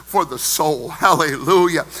anchor for the soul.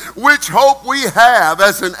 Hallelujah. Which hope we have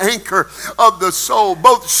as an anchor of the soul,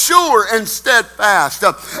 both sure and steadfast,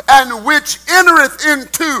 and which entereth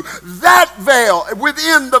into that veil,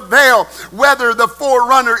 within the veil, whether the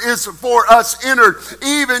forerunner is for us entered,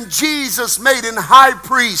 even Jesus made an high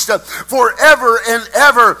priest forever and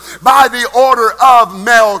ever by the order of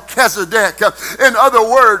Melchizedek. In other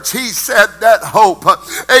words, he said that hope,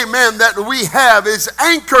 amen, that we have is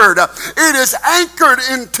anchored. It is anchored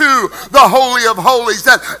into the Holy of Holies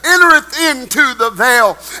that entereth into the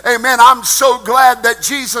veil. Amen. I'm so glad that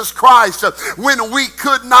Jesus Christ, when we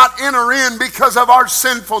could not enter in because of our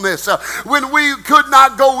sinfulness, when we could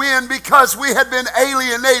not go in because we had been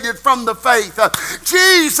alienated from the faith,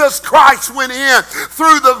 Jesus Christ went in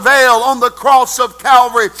through the veil on the cross of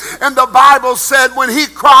Calvary. And the Bible said when he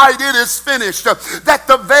cried, "It is finished," that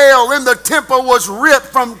the veil in the temple was ripped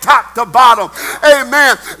from top to bottom.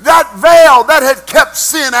 Amen. That veil that had kept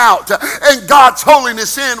sin out and God's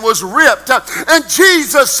holiness in was ripped. And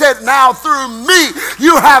Jesus said, now through me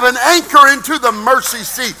you have an anchor into the mercy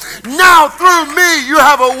seat. Now through me you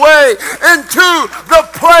have a way into the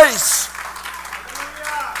place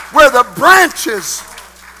where the branches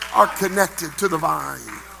are connected to the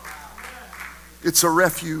vine. It's a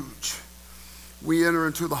refuge. We enter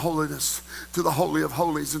into the holiness, to the Holy of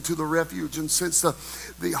Holies, into the refuge. And since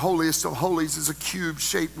the holiest of holies is a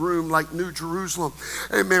cube-shaped room like New Jerusalem,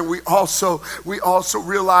 amen, we also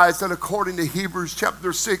realize that according to Hebrews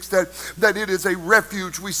chapter 6, that it is a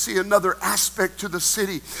refuge. We see another aspect to the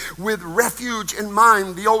city. With refuge in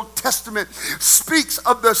mind, the Old Testament speaks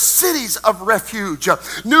of the cities of refuge.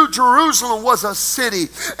 New Jerusalem was a city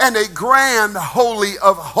and a grand holy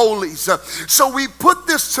of holies. So we put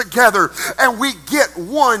this together and we get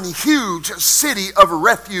one huge city of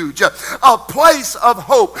refuge, a place of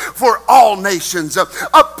hope for all nations, a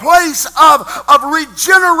place of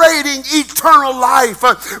regenerating eternal life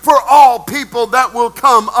for all people that will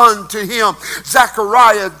come unto him.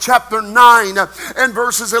 Zechariah chapter 9 and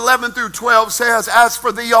verses 11 through 12 says, as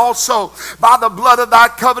for thee also, by the blood of thy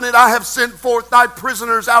covenant I have sent forth thy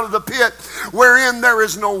prisoners out of the pit wherein there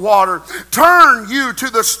is no water. Turn you to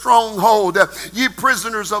the stronghold, ye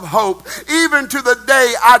prisoners of hope, even to the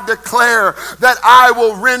day I declare that I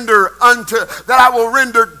will render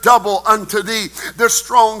double unto thee. The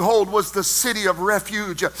stronghold was the city of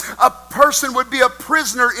refuge. A person would be a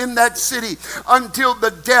prisoner in that city until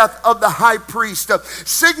the death of the high priest,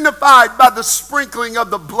 signified by the sprinkling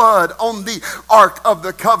of the blood on the ark of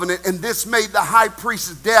the covenant. And this made the high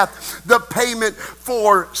priest's death the payment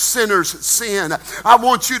for sinners' sin. I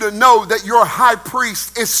want you to know that your high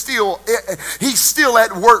priest is still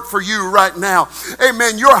at work for you right now.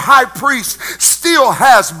 Amen. Your high priest still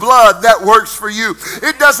has blood that works for you.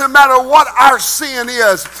 It doesn't matter what our sin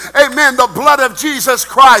is. Amen. The blood of Jesus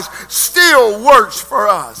Christ still works for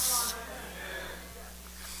us.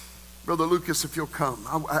 Brother Lucas, if you'll come,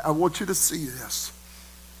 I want you to see this.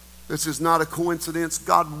 This is not a coincidence.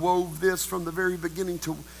 God wove this from the very beginning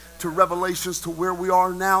to Revelations, to where we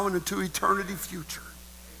are now and into eternity future.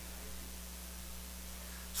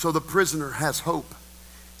 So the prisoner has hope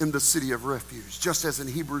in the city of refuge. Just as in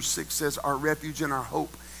Hebrews 6 says, our refuge and our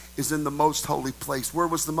hope is in the most holy place. Where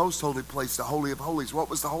was the most holy place? The Holy of Holies. What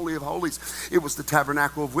was the Holy of Holies? It was the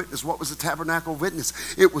tabernacle of witness. What was the tabernacle of witness?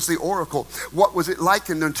 It was the oracle. What was it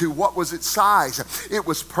likened unto? What was its size? It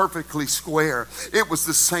was perfectly square. It was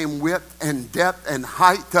the same width and depth and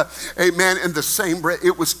height. Amen. And the same breadth.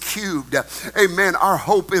 It was cubed. Amen. Our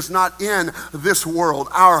hope is not in this world.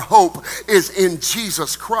 Our hope is in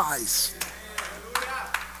Jesus Christ.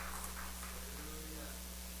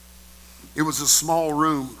 It was a small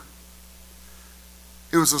room.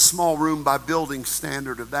 It was a small room by building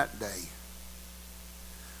standard of that day.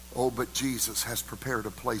 Oh, but Jesus has prepared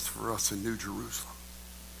a place for us in New Jerusalem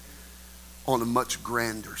on a much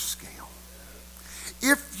grander scale.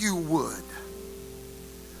 If you would,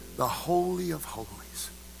 the Holy of Holies.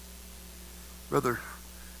 Brother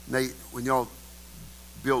Nate, when y'all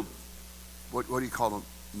build, what do you call them?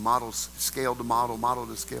 model, scale to model, model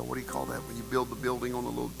to scale. What do you call that when you build the building on a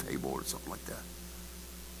little table or something like that?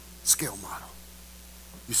 Scale model.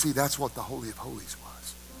 You see, that's what the Holy of Holies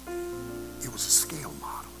was. It was a scale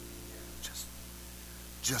model.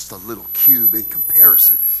 Just a little cube in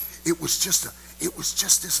comparison. It was just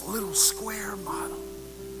this little square model.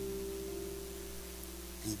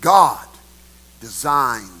 And God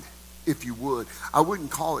designed, if you would, I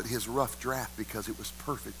wouldn't call it his rough draft because it was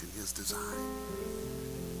perfect in his design.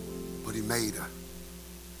 But he made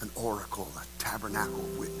an oracle, a tabernacle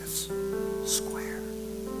of witness, square.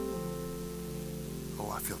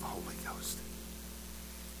 Oh, I feel the Holy Ghost.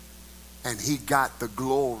 And he got the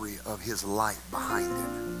glory of his light behind it.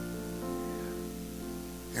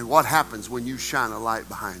 And what happens when you shine a light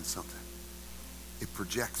behind something? It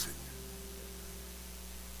projects it.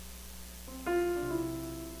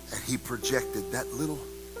 And he projected that little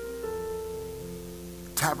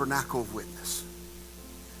tabernacle of witness,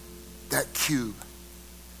 that cube,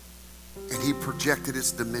 and he projected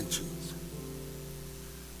its dimensions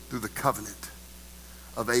through the covenant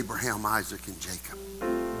of Abraham, Isaac, and Jacob.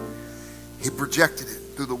 He projected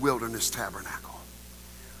it through the wilderness tabernacle,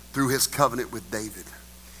 through his covenant with David.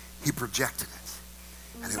 He projected it,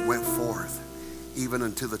 and it went forth even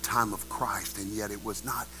until the time of Christ, and yet it was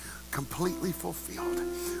not completely fulfilled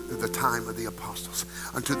through the time of the apostles,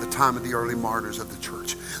 until the time of the early martyrs of the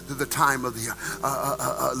church, through the time of the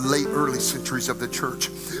late early centuries of the church,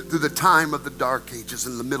 through the time of the dark ages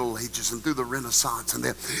and the middle ages, and through the Renaissance, and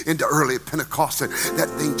then into early Pentecost. And that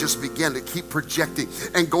thing just began to keep projecting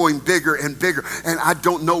and going bigger and bigger. And I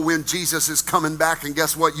don't know when Jesus is coming back, and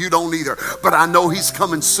guess what? You don't either. But I know he's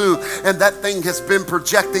coming soon. And that thing has been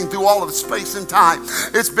projecting through all of space and time.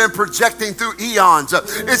 It's been projecting through eons.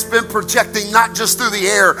 It's been projecting not just through the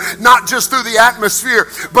air, not just through the atmosphere,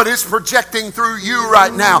 but it's projecting through you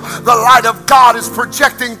right now. The light of God is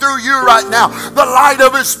projecting through you right now. The light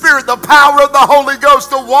of his Spirit, the power of the Holy Ghost,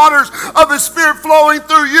 the waters of his Spirit flowing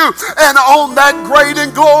through you. And on that great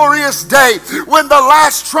and glorious day, when the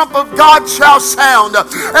last trump of God shall sound,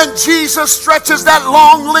 and Jesus stretches that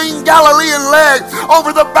long, lean Galilean leg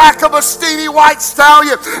over the back of a steeny white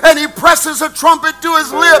stallion, and he presses a trumpet to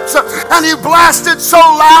his lips, and he blasted so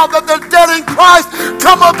loud that the dead in Christ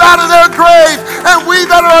come up out of their grave, and we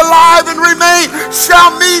that are alive and remain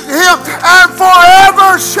shall meet him, and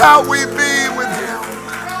forever shall we be with him.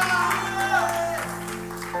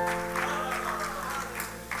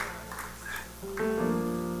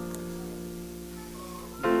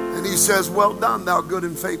 And he says, well done, thou good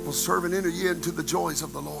and faithful servant, enter ye into the joys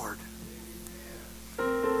of the Lord.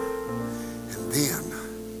 And then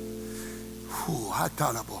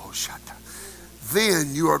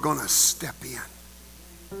you are going to step in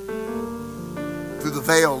through the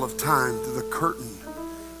veil of time, through the curtain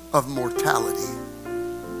of mortality.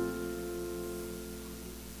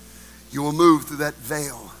 You will move through that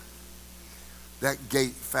veil, that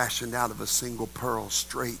gate fashioned out of a single pearl,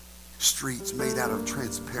 straight streets made out of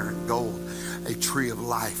transparent gold, a tree of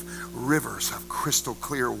life, rivers of crystal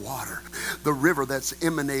clear water, the river that's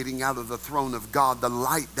emanating out of the throne of God, the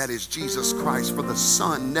light that is Jesus Christ, for the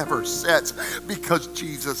sun never sets because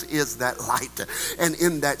Jesus is that light. And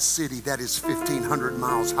in that city that is 1,500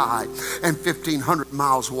 miles high and 1,500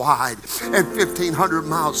 miles wide and 1,500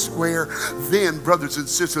 miles square, then, brothers and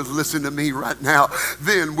sisters, listen to me right now,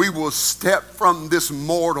 then we will step from this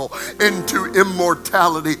mortal into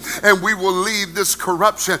immortality, and we will leave this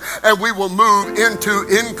corruption and we will move into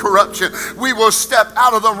incorruption. We will step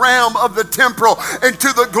out of the realm of the temporal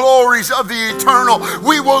into the glories of the eternal.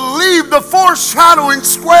 We will leave the foreshadowing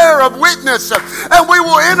square of witness, and we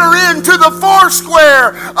will enter into the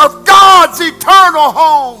foursquare of God's eternal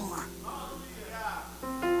home.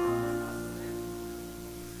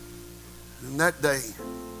 And that day,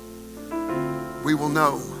 we will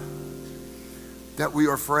know that we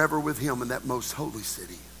are forever with him in that most holy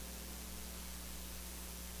city.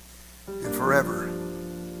 And forever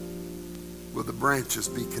will the branches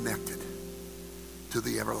be connected to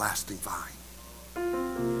the everlasting vine.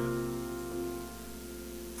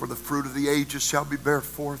 For the fruit of the ages shall be bare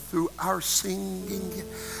forth through our singing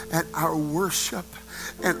and our worship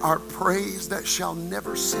and our praise that shall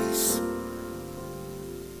never cease.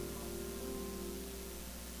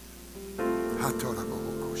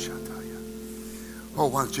 Oh,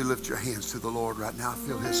 why don't you lift your hands to the Lord right now? I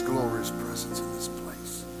feel his glorious presence in this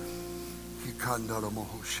place.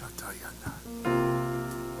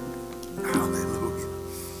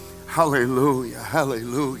 Hallelujah. Hallelujah.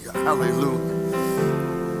 Hallelujah. Hallelujah.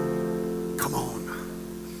 Come on.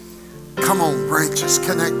 Come on, branches,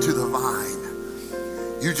 connect to the vine.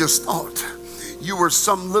 You just thought you were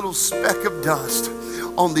some little speck of dust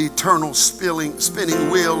on the eternal spinning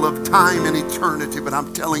wheel of time and eternity. But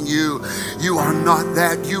I'm telling you, you are not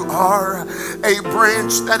that. You are a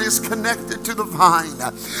branch that is connected to the vine.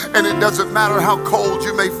 And it doesn't matter how cold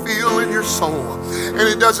you may feel in your soul. And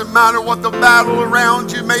it doesn't matter what the battle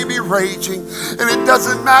around you may be raging. And it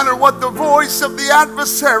doesn't matter what the voice of the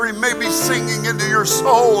adversary may be singing into your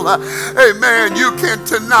soul. Amen. You can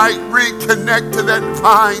tonight reconnect to that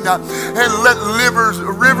vine and let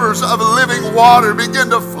rivers of living water begin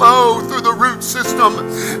to flow through the root system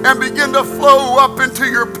and begin to flow up into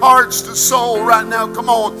your parched soul right now. Come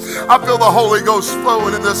on. I feel the Holy Ghost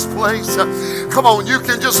flowing in this place. Come on. You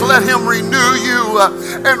can just let him renew you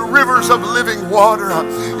and rivers of living water.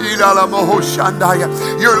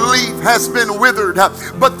 Your leaf has been withered,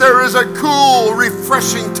 but there is a cool,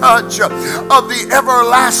 refreshing touch of the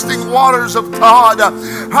everlasting waters of God.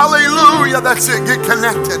 Hallelujah. That's it. Get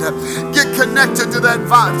connected. Get connected to that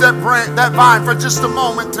vine for just a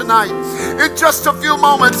moment tonight. In just a few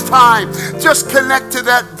moments' time, just connect to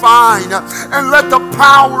that vine and let the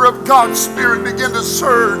power of God's Spirit begin to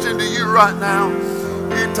surge into you right now.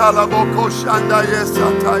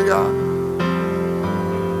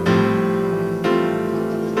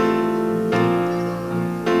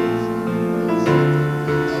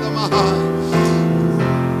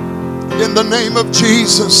 In the name of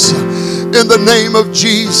Jesus, in the name of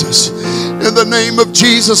Jesus, in the name of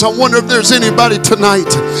Jesus. I wonder if there's anybody tonight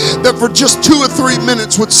that for just 2 or 3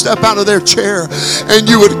 minutes would step out of their chair and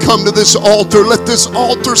you would come to this altar. Let this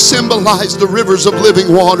altar symbolize the rivers of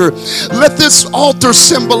living water. Let this altar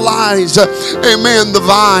symbolize, amen, the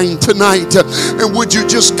vine tonight. And would you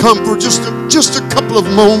just come for just a couple of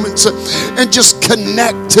moments and just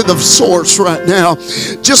connect to the source right now.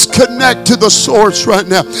 Just connect to the source right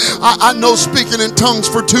now. I know speaking in tongues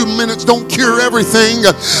for 2 minutes don't cure everything,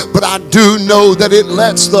 but I do know that it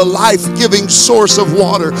lets the life-giving source of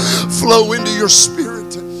water flow into your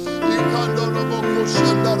spirit.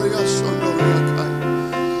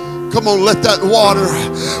 Come on, let that water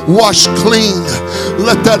wash clean.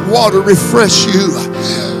 Let that water refresh you.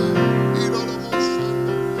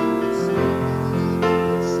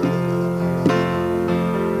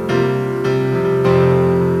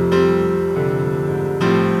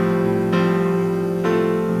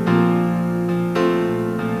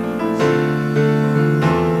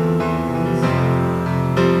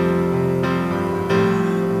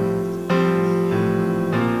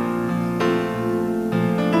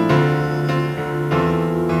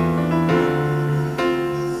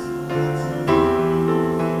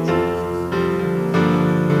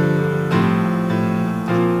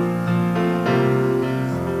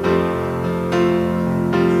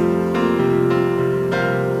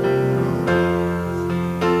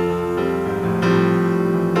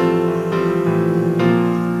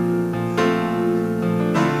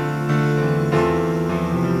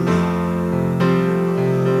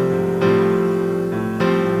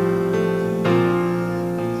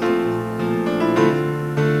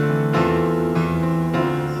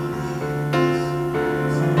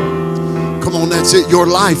 That's it. Your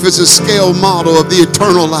life is a scale model of the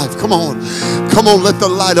eternal life. Come on. Come on, let the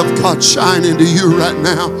light of God shine into you right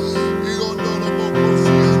now.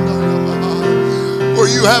 For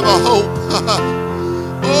you have a hope.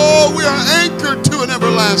 Oh, we are anchored to an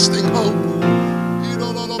everlasting hope.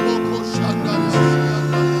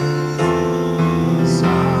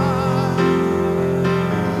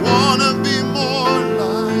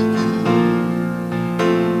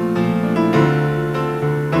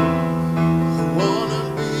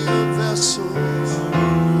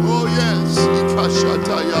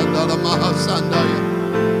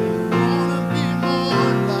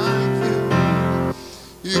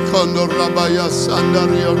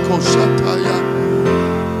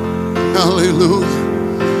 Hallelujah.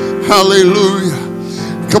 Hallelujah.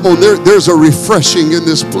 Come on, there's a refreshing in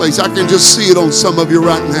this place. I can just see it on some of you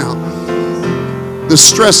right now. The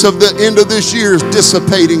stress of the end of this year is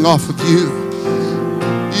dissipating off of you.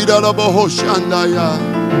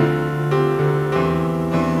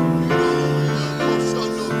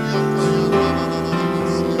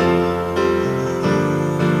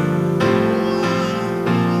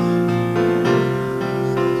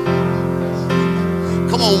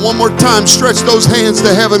 One more time, stretch those hands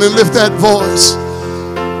to heaven and lift that voice.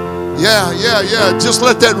 Yeah. Just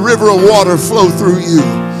let that river of water flow through you.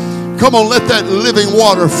 Come on, let that living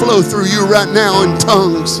water flow through you right now in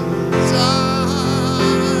tongues. I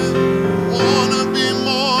want to be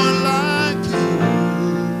more like you.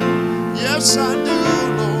 Yes, I do,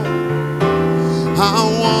 Lord. I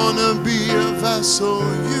want to be a vessel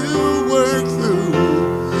you work through.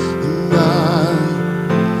 And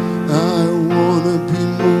I want to be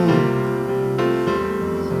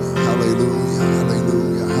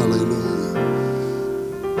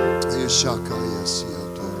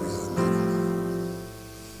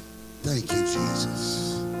Thank you,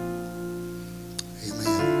 Jesus.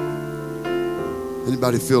 Amen.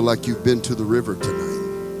 Anybody feel like you've been to the river tonight?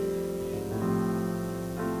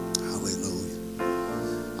 Hallelujah.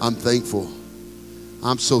 I'm thankful.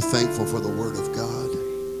 I'm so thankful for the Word of God.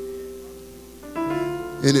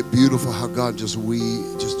 Isn't it beautiful how God just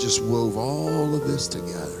wove all of this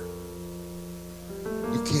together?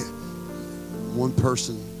 You can't, one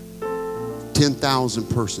person, 10,000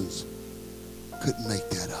 persons couldn't make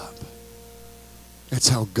that up. That's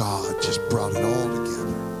how God just brought it all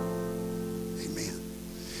together. Amen.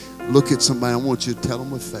 Look at somebody. I want you to tell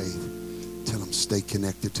them with faith. Tell them, stay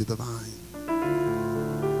connected to the vine.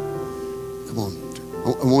 Come on.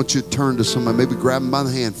 I want you to turn to somebody. Maybe grab them by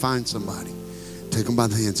the hand. Find somebody. Take them by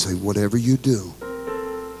the hand and say, whatever you do,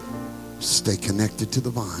 stay connected to the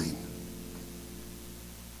vine.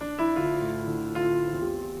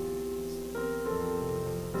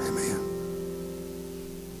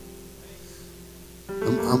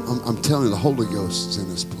 I'm telling you, the Holy Ghost is in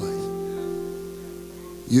this place.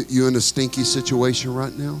 You in a stinky situation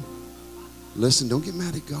right now? Listen, don't get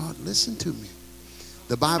mad at God. Listen to me.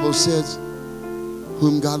 The Bible says,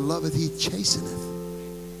 whom God loveth, he chasteneth.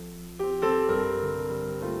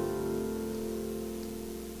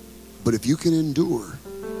 But if you can endure,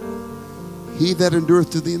 he that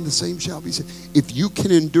endureth to the end, the same shall be saved. If you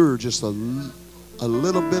can endure just a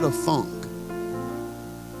little bit of funk,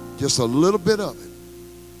 just a little bit of it,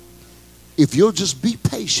 if you'll just be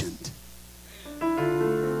patient,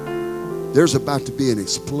 there's about to be an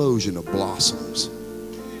explosion of blossoms.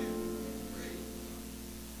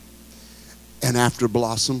 And after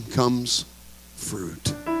blossom comes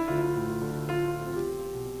fruit.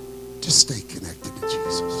 Just stay connected to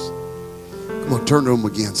Jesus. Come on, turn to him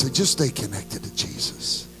again. Say, just stay connected to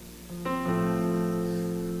Jesus. I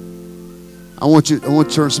want you to turn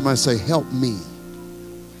to somebody and say, help me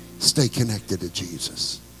stay connected to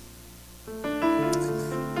Jesus.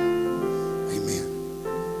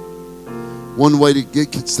 One way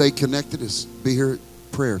to stay connected is be here at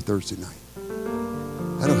prayer Thursday night.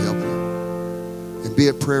 That'll help you. And be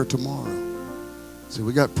at prayer tomorrow. So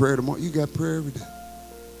we got prayer tomorrow. You got prayer every day.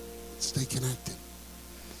 Stay connected.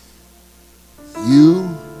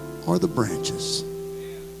 You are the branches.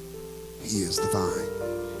 He is the vine.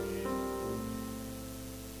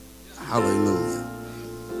 Hallelujah.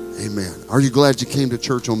 Amen. Are you glad you came to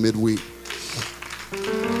church on midweek?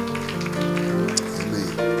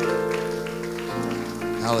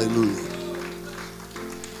 Hallelujah.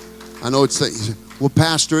 I know it's saying, well,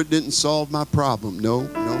 Pastor, it didn't solve my problem. No,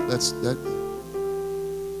 that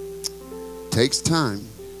takes time.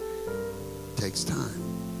 Takes time.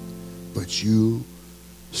 But you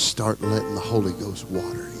start letting the Holy Ghost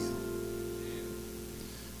water you.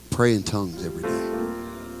 Pray in tongues every day.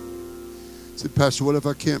 Say, Pastor, what if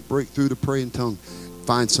I can't break through to pray in tongues?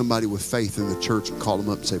 Find somebody with faith in the church and call them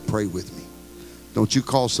up and say, pray with me. Don't you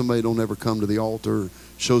call somebody who don't ever come to the altar,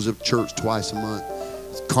 shows up at church twice a month,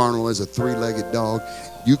 carnal as a three-legged dog.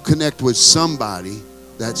 You connect with somebody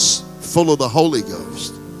that's full of the Holy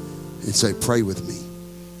Ghost and say, pray with me.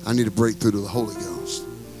 I need to break through to the Holy Ghost.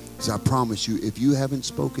 Because I promise you, if you haven't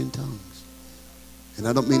spoken tongues, and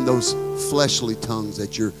I don't mean those fleshly tongues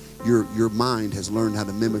that your mind has learned how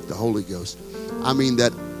to mimic the Holy Ghost. I mean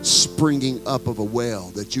that springing up of a well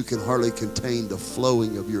that you can hardly contain the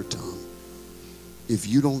flowing of your tongue. If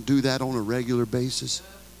you don't do that on a regular basis,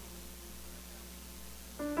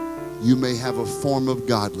 you may have a form of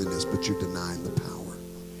godliness, but you're denying the power.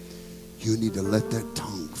 You need to let that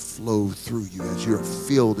tongue flow through you as you're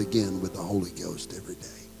filled again with the Holy Ghost every day.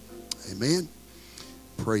 Amen.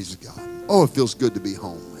 Praise God. Oh, it feels good to be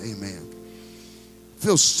home. Amen. It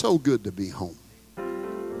feels so good to be home.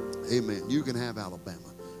 Amen. You can have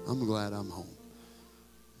Alabama. I'm glad I'm home.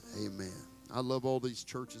 Amen. I love all these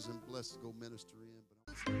churches and blessed to go minister in.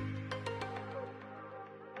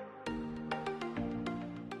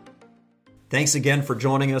 Thanks again for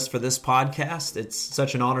joining us for this podcast. It's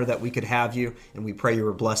such an honor that we could have you, and we pray you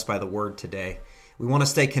were blessed by the word today. We want to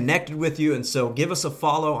stay connected with you, and so give us a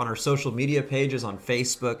follow on our social media pages on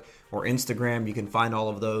Facebook or Instagram. You can find all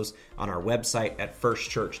of those on our website at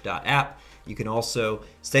firstchurch.app. You can also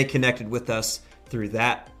stay connected with us through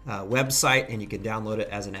that website, and you can download it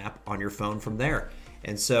as an app on your phone from there.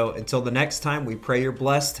 And so until the next time, we pray you're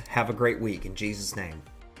blessed. Have a great week in Jesus' name.